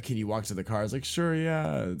home. Can you walk to the car?" I was like, "Sure,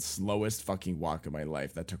 yeah." Slowest fucking walk of my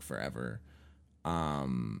life. That took forever.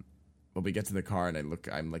 But we get to the car and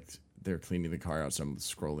I'm like, they're cleaning the car out, so I'm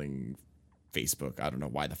scrolling Facebook. I don't know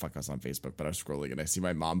why the fuck I was on Facebook, but I was scrolling and I see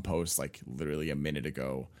my mom post like literally a minute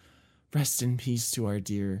ago, "Rest in peace to our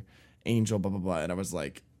dear angel, blah, blah, blah." And I was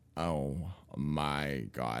like, oh my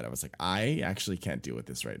God. I was like, I actually can't deal with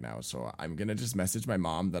this right now. So I'm going to just message my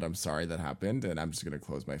mom that I'm sorry that happened. And I'm just going to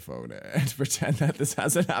close my phone and pretend that this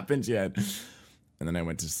hasn't happened yet. And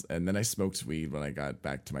then I smoked weed when I got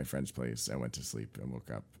back to my friend's place. I went to sleep and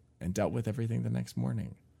woke up and dealt with everything the next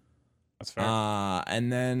morning. That's fair.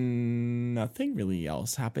 And then nothing really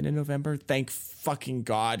else happened in November. Thank fucking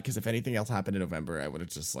God, because if anything else happened in November, I would have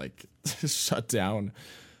just like shut down.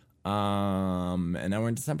 And now we're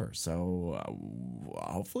in December, so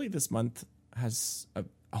hopefully this month's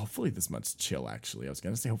chill. Actually, I was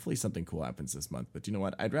gonna say hopefully something cool happens this month, but you know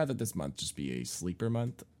what? I'd rather this month just be a sleeper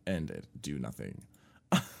month and do nothing.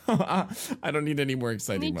 I don't need any more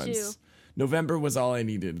exciting months. November was all I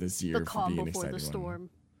needed this year for being an exciting the storm. one.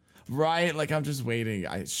 Right, like I'm just waiting.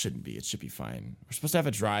 It should be fine. We're supposed to have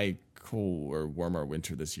a dry, cool, or warmer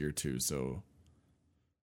winter this year too, so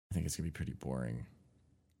I think it's gonna be pretty boring.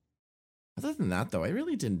 Other than that, though, I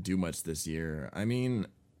really didn't do much this year. I mean,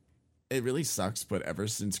 it really sucks, but ever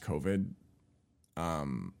since COVID,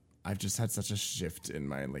 I've just had such a shift in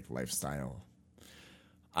my like lifestyle.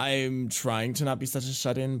 I'm trying to not be such a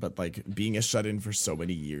shut-in, but like being a shut-in for so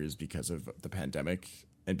many years because of the pandemic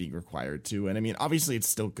and being required to. And I mean, obviously, it's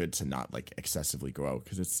still good to not like excessively go out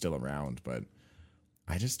because it's still around, but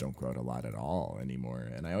I just don't go out a lot at all anymore.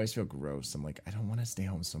 And I always feel gross. I'm like, I don't want to stay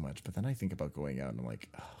home so much, but then I think about going out and I'm like,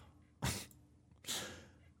 oh.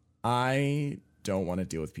 I don't want to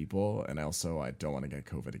deal with people, and I don't want to get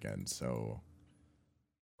COVID again, so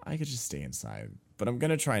I could just stay inside. But I'm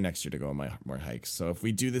gonna try next year to go on more hikes. So if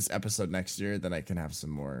we do this episode next year, then I can have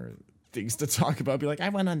some more things to talk about. Be like, I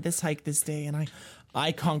went on this hike this day, and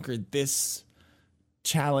I conquered this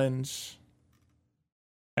challenge.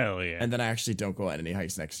 Hell yeah. And then I actually don't go on any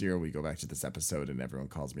hikes next year. We go back to this episode and everyone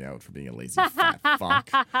calls me out for being a lazy fat fuck.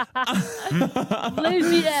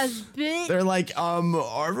 Lazy ass bitch. They're like,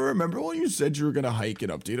 Arva, remember when you said you were going to hike and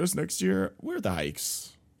update us next year? Where are the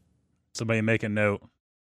hikes? Somebody make a note.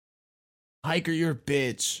 Hiker, you're a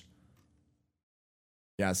bitch.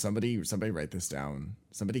 Yeah, somebody write this down.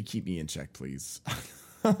 Somebody keep me in check, please.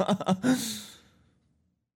 I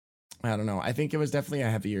don't know. I think it was definitely a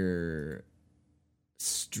heavier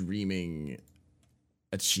streaming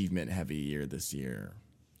achievement heavy year this year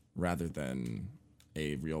rather than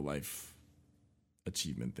a real life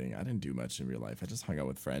achievement thing. I didn't do much in real life. I just hung out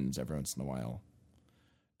with friends every once in a while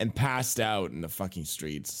and passed out in the fucking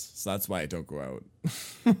streets. So that's why I don't go out.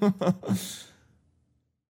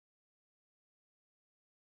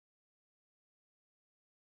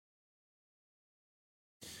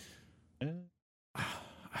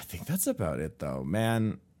 I think that's about it though,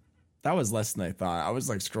 man. That was less than I thought. I was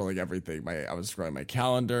like scrolling everything. I was scrolling my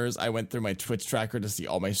calendars. I went through my Twitch tracker to see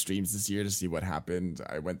all my streams this year to see what happened.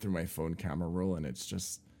 I went through my phone camera roll and it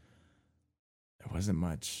wasn't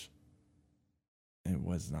much. It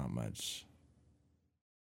was not much.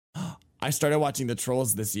 I started watching The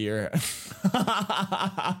Trolls this year. The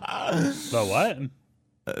what?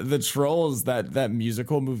 The Trolls, that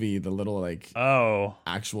musical movie, the little like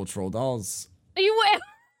actual troll dolls.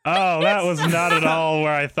 Oh, that was not at all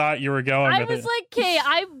where I thought you were going. I was like, okay,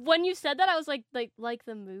 when you said that, I was like the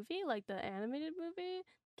movie, like the animated movie.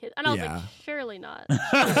 And I was like, surely not.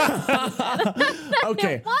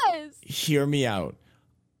 Okay. It was. Hear me out.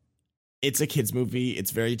 It's a kid's movie. It's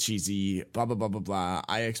very cheesy. Blah, blah, blah, blah, blah.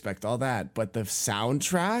 I expect all that. But the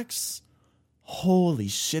soundtracks, holy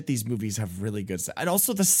shit, these movies have really good stuff. And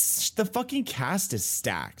also the fucking cast is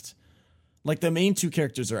stacked. Like the main two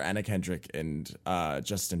characters are Anna Kendrick and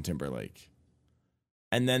Justin Timberlake.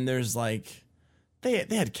 And then there's like they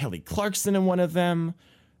had Kelly Clarkson in one of them.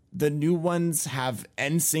 The new ones have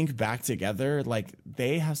NSYNC back together. Like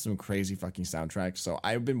they have some crazy fucking soundtracks. So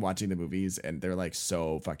I've been watching the movies and they're like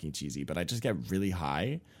so fucking cheesy, but I just get really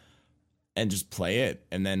high and just play it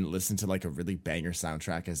and then listen to like a really banger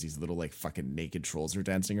soundtrack as these little like fucking naked trolls are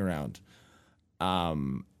dancing around.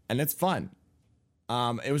 And it's fun.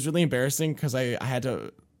 It was really embarrassing because I had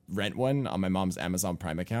to rent one on my mom's Amazon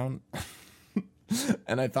Prime account.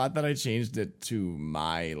 And I thought that I changed it to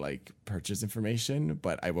my like purchase information,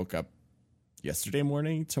 but I woke up yesterday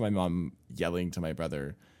morning to my mom yelling to my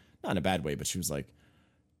brother, not in a bad way, but she was like,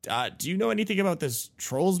 do you know anything about this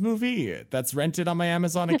Trolls movie that's rented on my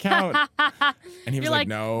Amazon account? And he was like,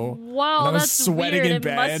 no. Wow, and I was that's sweating weird. in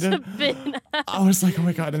bed. It must have been. I was like, oh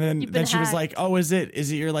my God. And then she was hacked. like, oh, is it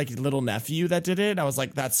your like little nephew that did it? And I was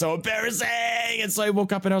like, that's so embarrassing. And so I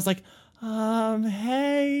woke up and I was like,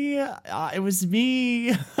 hey, it was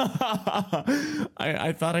me.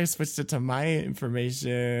 I thought I switched it to my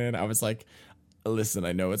information. I was like, listen,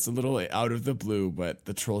 I know it's a little out of the blue, but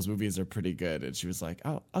the Trolls movies are pretty good. And she was like,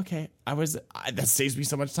 oh, okay. That saves me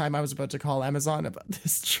so much time. I was about to call Amazon about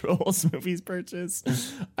this Trolls movies purchase.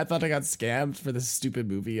 I thought I got scammed for this stupid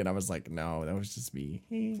movie. And I was like, no, that was just me.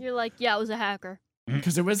 You're like, yeah, it was a hacker.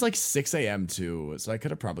 Because it was like 6 a.m. too, so I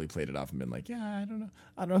could have probably played it off and been like, yeah, I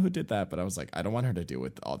don't know who did that, but I was like, I don't want her to deal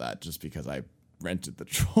with all that just because I rented the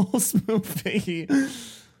Trolls movie.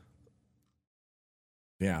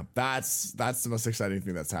 Yeah, that's the most exciting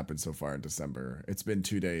thing that's happened so far in December. It's been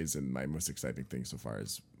 2 days, and my most exciting thing so far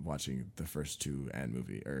is watching the first two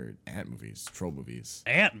troll movies.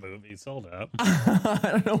 Ant movies, hold up. I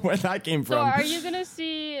don't know where that came So from. are you gonna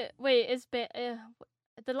see? Wait, is the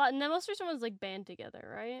most recent one's like band together,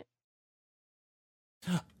 right?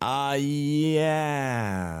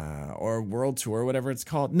 Yeah, or World Tour, whatever it's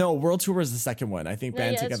called. No, World Tour is the second one. I think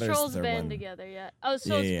Band Together it's Trolls is the third Band one. Together, yeah. Oh,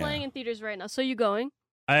 so it's playing in theaters right now. So you going?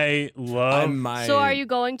 I love. So are you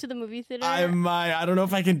going to the movie theater? I don't know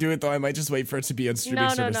if I can do it though. I might just wait for it to be on streaming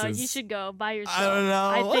services. No. You should go by yourself. I don't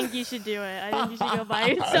know. I think you should do it. I think you should go by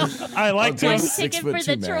yourself. I like to. One ticket for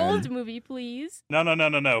the Trolls movie, please. No.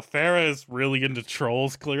 Farrah is really into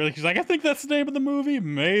Trolls. Clearly, she's like, I think that's the name of the movie.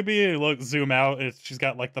 Maybe look, zoom out. She's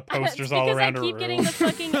got like the posters all around her room. Because I keep getting the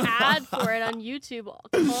fucking ad for it on YouTube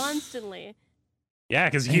constantly. Yeah,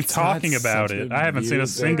 because you keep talking about it. I haven't seen a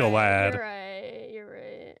single ad. You're right.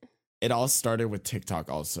 It all started with TikTok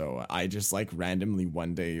also. I just like randomly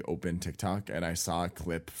one day opened TikTok and I saw a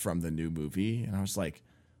clip from the new movie and I was like,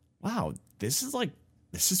 wow, this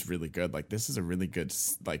is really good. Like this is a really good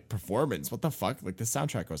like performance. What the fuck? Like this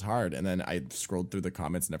soundtrack was hard. And then I scrolled through the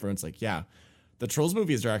comments and everyone's like, yeah, the Trolls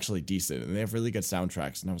movies are actually decent and they have really good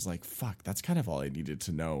soundtracks. And I was like, fuck, that's kind of all I needed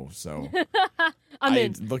to know. So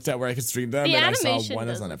I looked at where I could stream them and I saw one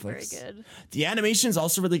is on Netflix. Very good. The animation is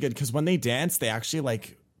also really good because when they dance, they actually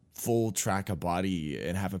like full track a body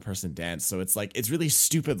and have a person dance. So it's like, it's really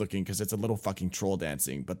stupid looking because it's a little fucking troll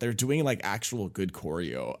dancing, but they're doing like actual good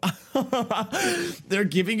choreo. They're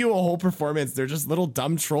giving you a whole performance. They're just little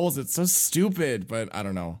dumb trolls. It's so stupid, but I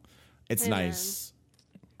don't know. It's nice.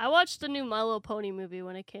 Man. I watched the new My Little Pony movie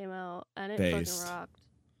when it came out and it fucking rocked.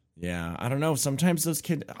 Yeah, I don't know. Sometimes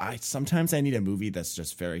sometimes I need a movie that's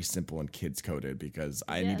just very simple and kids coded because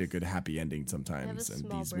I need a good happy ending sometimes. And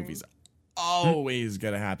these movies always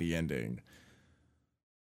get a happy ending.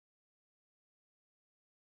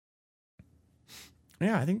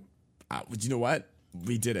 Yeah, I think, you know what?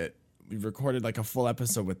 We did it. We recorded like a full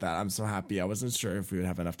episode with that. I'm so happy. I wasn't sure if we would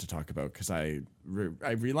have enough to talk about because I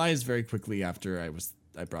realized very quickly after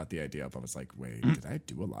I brought the idea up, I was like, wait, did I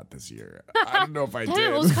do a lot this year? I don't know if I did.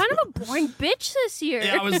 It was kind of a boring bitch this year.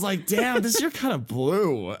 Yeah, I was like, damn, this year kind of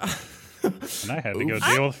blew. And I had to go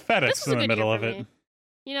deal with FedEx in the middle of it.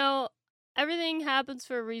 You know, everything happens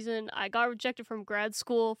for a reason. I got rejected from grad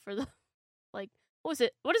school for the, like, what is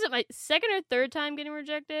it, my second or third time getting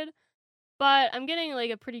rejected? But I'm getting, like,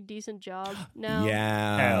 a pretty decent job now.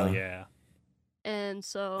 Yeah. Hell yeah. And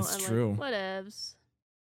so That's I'm true. like, whatevs.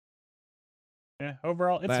 Yeah,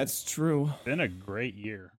 overall, That's true. been a great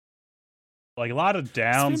year. Like, a lot of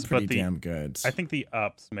downs, but damn good. I think the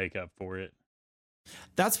ups make up for it.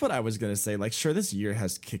 That's what I was going to say. Like, sure, this year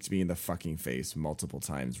has kicked me in the fucking face multiple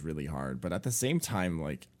times really hard. But at the same time,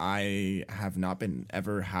 like, I have not been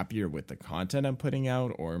ever happier with the content I'm putting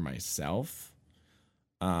out or myself.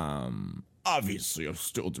 Obviously, I'm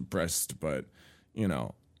still depressed, but, you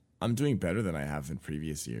know, I'm doing better than I have in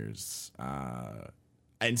previous years.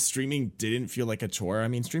 and streaming didn't feel like a chore. I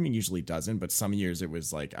mean, streaming usually doesn't, but some years it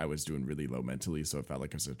was like I was doing really low mentally, so it felt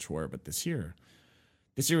like it was a chore. But this year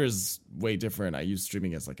is way different. I use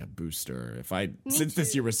streaming as like a booster. Since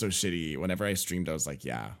this year was so shitty, whenever I streamed, I was like,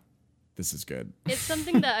 yeah, this is good. It's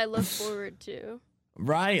something that I look forward to.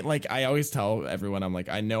 Right. Like I always tell everyone, I'm like,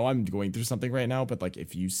 I know I'm going through something right now, but like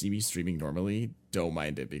if you see me streaming normally, don't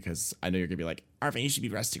mind it because I know you're gonna be like, Arvin, you should be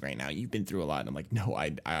resting right now. You've been through a lot. And I'm like, no,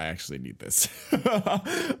 I actually need this.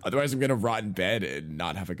 Otherwise I'm gonna rot in bed and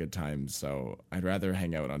not have a good time. So I'd rather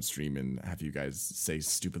hang out on stream and have you guys say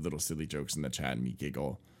stupid little silly jokes in the chat and me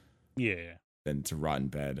giggle. Yeah. Than to rot in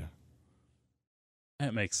bed.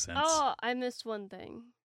 That makes sense. Oh, I missed one thing.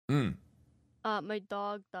 My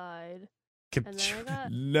dog died. And then I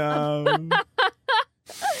got No.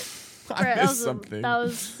 I missed something. That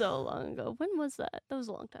was so long ago. When was that? That was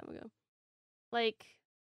a long time ago. Like,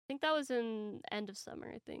 I think that was in end of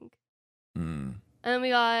summer, I think. And then we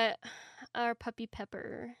got our puppy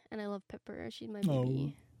Pepper, and I love Pepper. She's my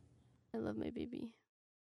baby. I love my baby.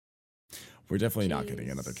 We're definitely not getting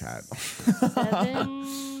another cat.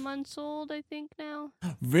 7 months old, I think now.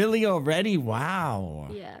 Really already? Wow.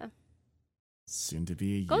 Yeah. Soon to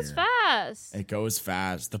be a year. Goes fast. It goes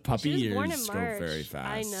fast. The puppy years go very fast.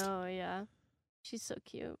 I know, yeah. She's so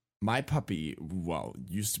cute. My puppy, well,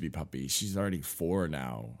 used to be puppy. She's already 4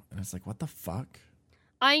 now. And it's like, what the fuck?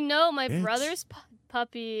 I know. My Bitch. brother's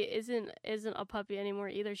puppy isn't a puppy anymore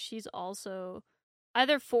either. She's also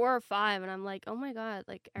either 4 or 5. And I'm like, oh my God.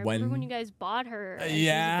 Like, I remember when you guys bought her. And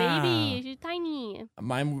yeah. She was a baby. She's tiny.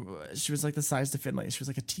 Mine, she was like the size to fit, like, she was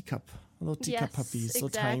like a teacup. A little teacup puppy. So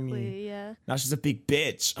tiny. Yeah. Now she's a big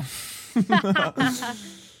bitch.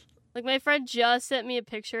 Like, my friend just sent me a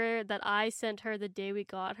picture that I sent her the day we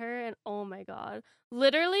got her, and oh my God.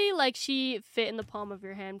 Literally, like, she fit in the palm of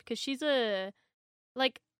your hand, because she's a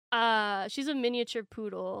miniature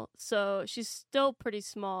poodle, so she's still pretty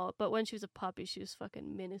small, but when she was a puppy, she was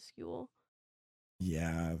fucking minuscule.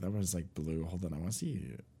 Yeah, that was like blue. Hold on, I'll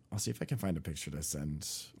see if I can find a picture to send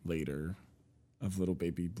later of little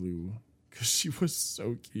baby Blue, because she was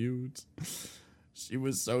so cute. She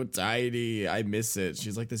was so tiny. I miss it.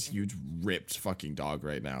 She's like this huge, ripped fucking dog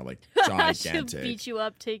right now. Like, gigantic. She'll beat you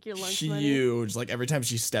up, take your lunch money. Huge. Like, every time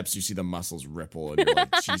she steps, you see the muscles ripple, and you're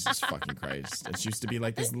like, Jesus fucking Christ. And she used to be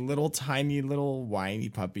like this little, tiny, little, whiny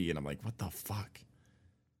puppy, and I'm like, what the fuck?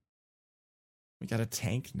 We got a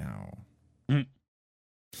tank now.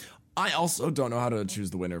 I also don't know how to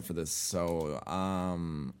choose the winner for this, so,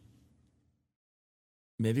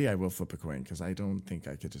 maybe I will flip a coin, because I don't think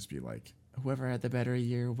I could just be like, whoever had the better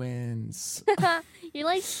year wins. You're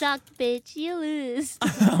like, suck, bitch, you lose.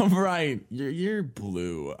 Right. You're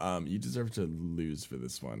Blue. You deserve to lose for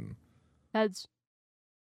this one. Heads.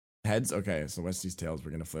 Heads? Okay, so Westy's tails,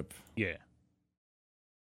 we're gonna flip. Yeah.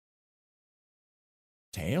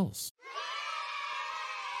 Tails.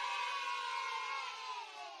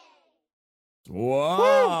 Whoa!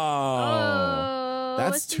 Oh,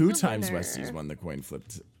 that's Westy's 2 the times winner. Westy's won the coin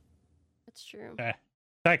flipped. That's true.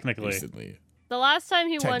 Technically. Recently. The last time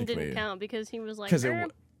he won didn't count because he was like, coin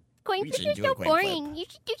flip is so boring. You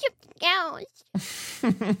should do something else.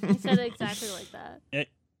 He said it exactly like that.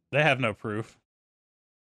 They have no proof.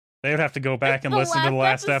 They would have to go back and listen to the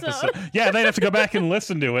last episode. Yeah, they'd have to go back and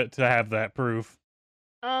listen to it to have that proof.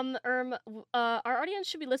 Our audience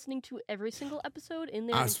should be listening to every single episode in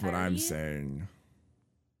their That's entirety. what I'm saying.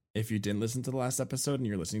 If you didn't listen to the last episode and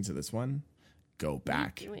you're listening to this one, go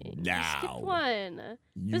back now. Skip one.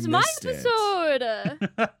 You This is my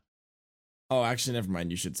episode. Oh, actually, never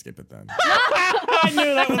mind. You should skip it then. I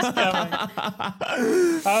knew that was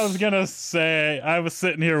coming. I was gonna say, I was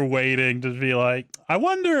sitting here waiting to be like, I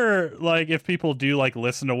wonder, like, if people do like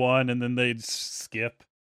listen to one and then they skip,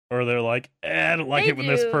 or they're like, I don't like it when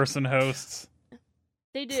this person hosts.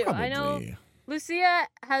 They do. Probably. I know. Lucia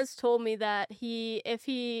has told me that if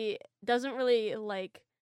he doesn't really like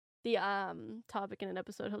the topic in an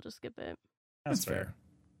episode, he'll just skip it. That's fair.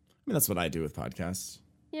 I mean, that's what I do with podcasts.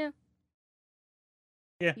 Yeah.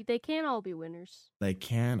 Yeah. They can't all be winners. They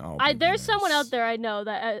can all be There's winners. someone out there I know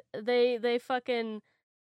that they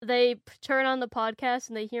turn on the podcast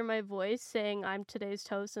and they hear my voice saying I'm today's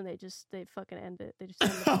host and they fucking end it. They just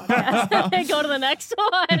end the podcast and they go to the next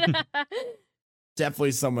one.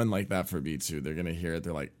 Definitely someone like that for me too. They're gonna hear it.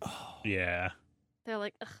 They're like, oh. Yeah. They're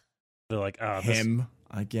like, ugh. They're like, oh, him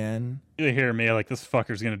again. You hear me like this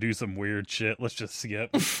fucker's gonna do some weird shit. Let's just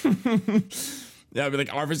skip. Yeah, I'd be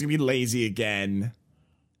like, Arver's gonna be lazy again.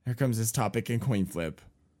 Here comes this topic in coin flip.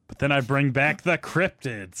 But then I bring back the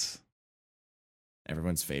cryptids.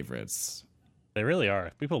 Everyone's favorites. They really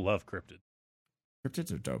are. People love cryptids.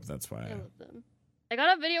 Cryptids are dope. That's why. I love them. I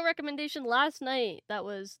got a video recommendation last night that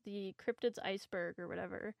was the cryptids iceberg or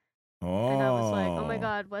whatever. Oh. And I was like, oh my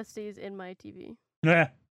god, Westy's in my TV. Yeah.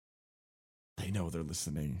 They know they're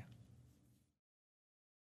listening.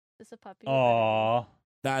 Is this a puppy? Aww.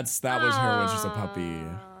 That was her when she was a puppy.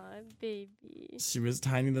 Aw, baby. She was a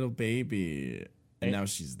tiny little baby. And Hey. now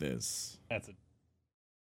she's this. That's it.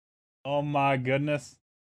 Oh my goodness.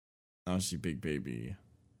 Now she big baby.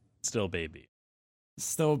 Still baby.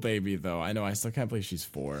 Still baby though. I know, I still can't believe she's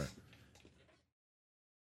 4.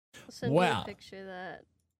 I'll send you Wow. a picture that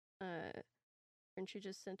Frenchie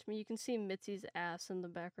just sent to me. You can see Mitzi's ass in the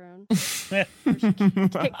background. Where she kicked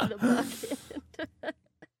the bucket.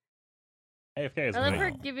 AFK is I love winning.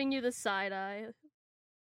 her giving you the side eye.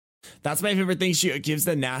 That's my favorite thing. She gives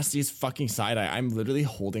the nastiest fucking side eye. I'm literally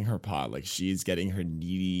holding her paw like she's getting her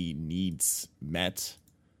needy needs met.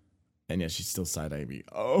 And yet she's still side eyeing me.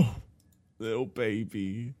 Oh, little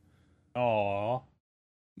baby. Aww.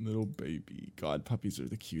 Little baby. God, puppies are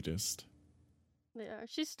the cutest. They are.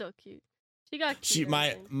 She's still cute. She got cute. She and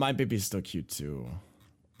everything. my baby's still cute too.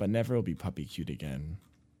 But never will be puppy cute again.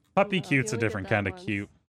 Puppy No, cute's you a only different get that kind of once. cute.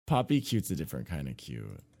 Puppy cute's a different kind of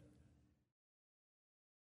cute.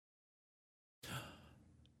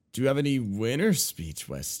 Do you have any winner speech,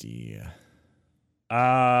 Westy?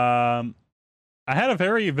 I had a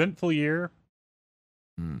very eventful year.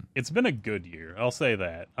 Hmm. It's been a good year. I'll say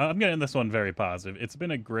that. I'm going to end this one very positive. It's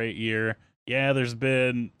been a great year. Yeah, there's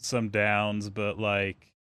been some downs, but like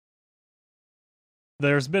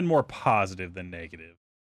there's been more positive than negative.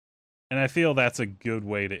 And I feel that's a good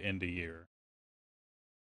way to end a year.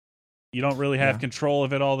 You don't really have Yeah. control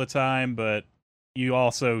of it all the time, but you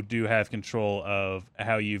also do have control of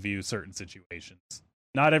how you view certain situations.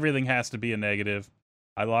 Not everything has to be a negative.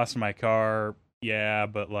 I lost my car, yeah,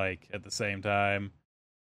 but like at the same time,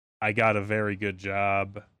 I got a very good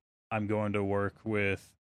job. I'm going to work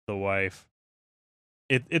with the wife.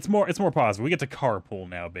 It's more positive. We get to carpool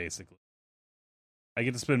now, basically. I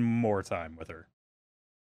get to spend more time with her.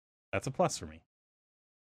 That's a plus for me.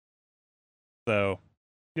 So,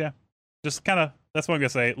 yeah. Just kind of, that's what I'm going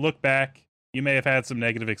to say. Look back. You may have had some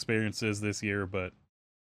negative experiences this year, but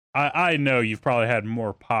I know you've probably had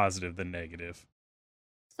more positive than negative.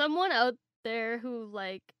 Someone out there who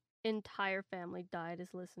like entire family died is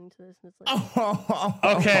listening to this and it's like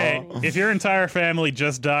Okay, Oh. if your entire family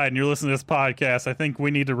just died and you're listening to this podcast, I think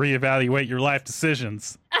we need to reevaluate your life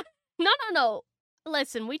decisions. No.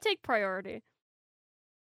 Listen, we take priority.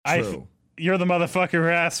 True. You're the motherfucker who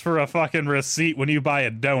asks for a fucking receipt when you buy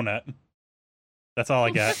a donut. That's all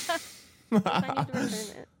I got. If I need to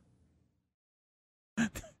return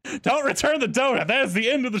it. Don't return the donut. That is the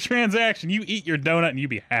end of the transaction. You eat your donut and you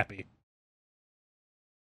be happy.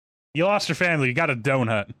 You lost your family. You got a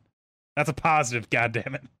donut. That's a positive,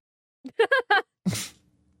 goddammit.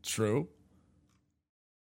 True.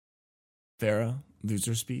 Farah,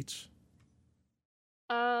 loser speech.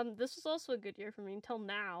 This was also a good year for me until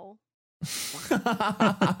now.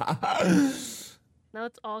 Now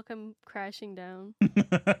it's all come crashing down.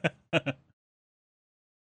 I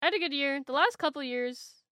had a good year. The last couple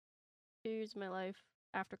years, 2 years of my life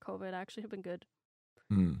after COVID actually have been good.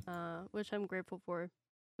 Hmm. Which I'm grateful for.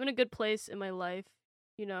 I'm in a good place in my life,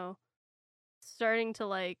 you know, starting to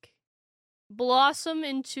like blossom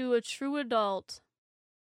into a true adult.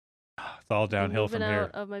 It's all downhill moving from out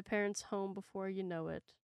here. of my parents' home before you know it.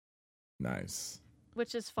 Nice.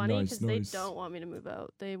 Which is funny Nice, because nice. they don't want me to move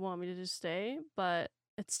out. They want me to just stay, but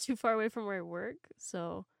it's too far away from where I work,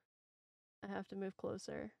 so I have to move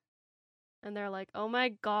closer. And they're like, "Oh my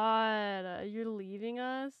god, you're leaving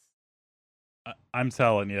us?" I'm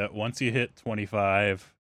telling you, once you hit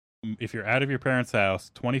 25, if you're out of your parents'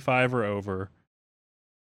 house, 25 or over,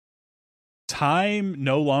 time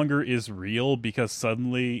no longer is real because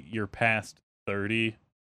suddenly you're past 30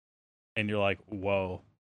 and you're like, whoa,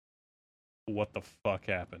 what the fuck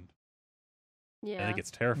happened? Yeah. I think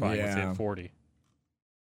it's terrifying once you Yeah. hit 40.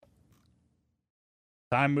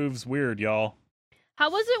 Time moves weird, y'all. How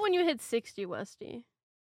was it when you hit 60, Westy?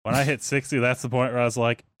 When I hit 60, that's the point where I was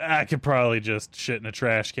like, I could probably just shit in a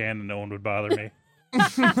trash can and no one would bother me.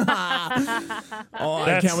 I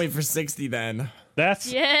That's- can't wait for 60 then.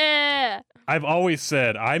 That's Yeah. I've always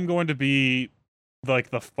said I'm going to be like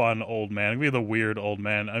the fun old man. I'm going to be the weird old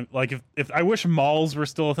man. I'm, like if I wish malls were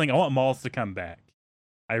still a thing, I want malls to come back.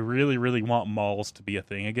 I really, really want malls to be a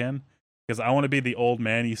thing again. Because I want to be the old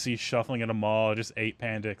man you see shuffling at a mall. I just ate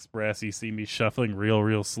Panda Express. You see me shuffling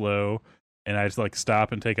real slow. And I just like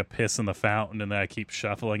stop and take a piss in the fountain and then I keep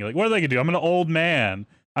shuffling. You're like, what are they going to do? I'm an old man.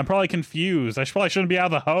 I'm probably confused. I probably shouldn't be out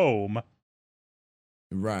of the home.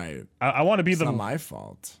 Right. I want to be It's the not my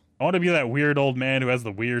fault. I want to be that weird old man who has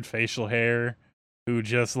the weird facial hair, who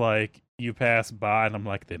just like you pass by and I'm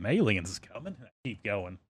like, the aliens is coming. And I keep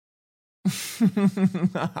going.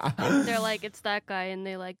 They're like, it's that guy, and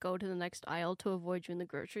they like go to the next aisle to avoid you in the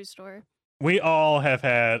grocery store. We all have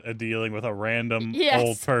had a dealing with a random Yes.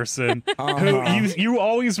 old person who you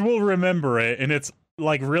always will remember it, and it's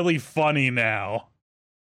like really funny now.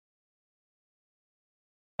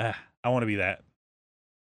 I want to be that.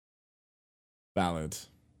 Valid.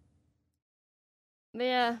 But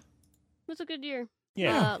yeah, it was a good year.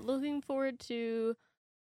 Yeah. Looking forward to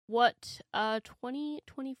what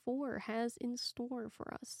 2024 has in store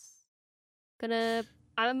for us.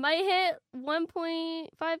 I might hit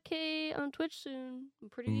 1.5k on Twitch soon. I'm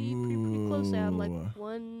pretty close. I'm like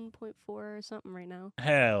 1.4 or something right now.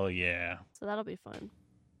 Hell yeah. So that'll be fun.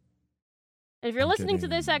 And if you're listening to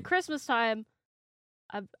this at Christmas time,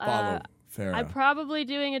 Follow Farrah. I'm probably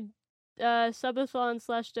doing a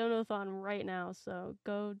subathon/donathon right now. So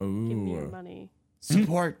go give me your money.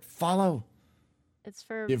 Support. Follow. It's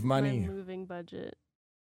for Give money. my moving budget.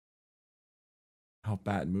 Help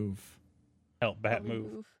Bat move. Help Bat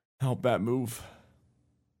move. Help Bat move.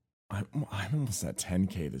 I'm almost at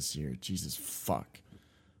 10k this year. Jesus fuck.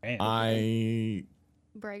 Man. I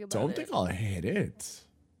Brag about don't it. think I'll hit it.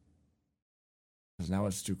 Because now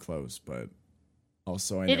it's too close, but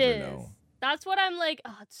also I never know. That's what I'm like.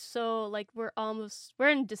 Oh, it's so like we're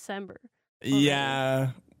in December.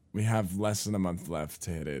 Yeah. We have less than a month left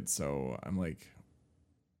to hit it, so I'm like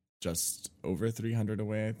just over 300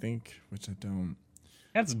 away, I think, which I don't.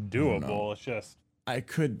 That's doable. It's just I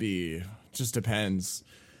could be. Just depends.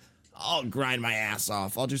 I'll grind my ass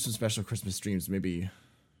off. I'll do some special Christmas streams. Maybe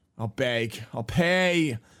I'll beg. I'll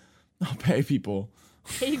pay people.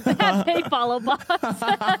 Pay follow bots.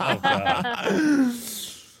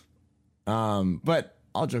 But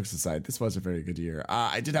all jokes aside, this was a very good year.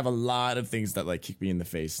 I did have a lot of things that like kicked me in the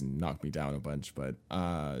face and knocked me down a bunch, but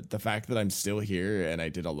the fact that I'm still here and I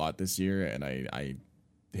did a lot this year and I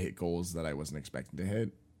hit goals that I wasn't expecting to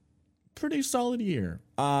hit, pretty solid year.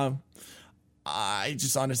 I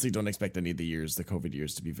just honestly don't expect any of the COVID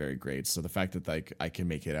years to be very great. So the fact that like I can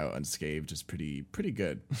make it out unscathed is pretty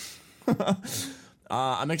good.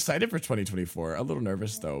 I'm excited for 2024. A little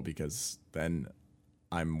nervous though, because then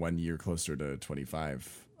I'm 1 year closer to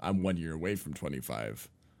 25. I'm 1 year away from 25.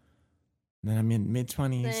 And then I'm in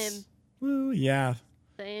mid-20s. Same. Woo, yeah.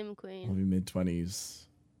 Same, I'll queen. be mid-20s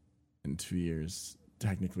in 2 years.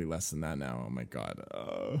 Technically less than that now. Oh my god.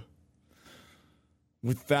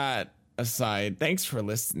 With that aside, thanks for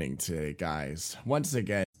listening today, guys. Once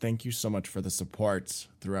again, thank you so much for the support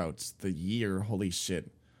throughout the year. Holy shit.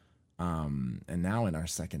 And now in our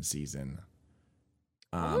second season.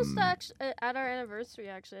 Almost actually, at our anniversary,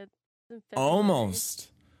 actually. In February.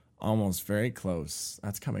 Almost very close.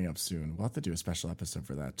 That's coming up soon. We'll have to do a special episode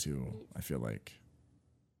for that too, I feel like.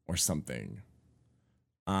 Or something.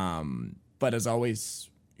 But as always,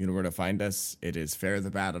 you know where to find us. It is Farrah the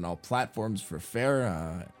Bat on all platforms for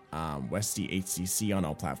Farrah, Westy HCC on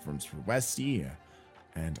all platforms for Westy,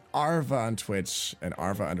 and Arva on Twitch, and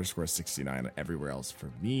Arva_69 everywhere else for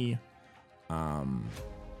me.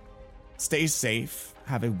 Stay safe.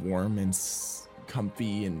 Have a warm and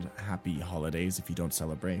comfy and happy holidays if you don't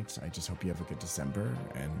celebrate. I just hope you have a good December,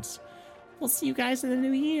 and we'll see you guys in the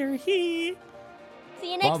new year. See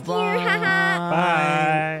you next year. Bye-bye. Haha.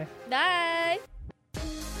 bye. Bye.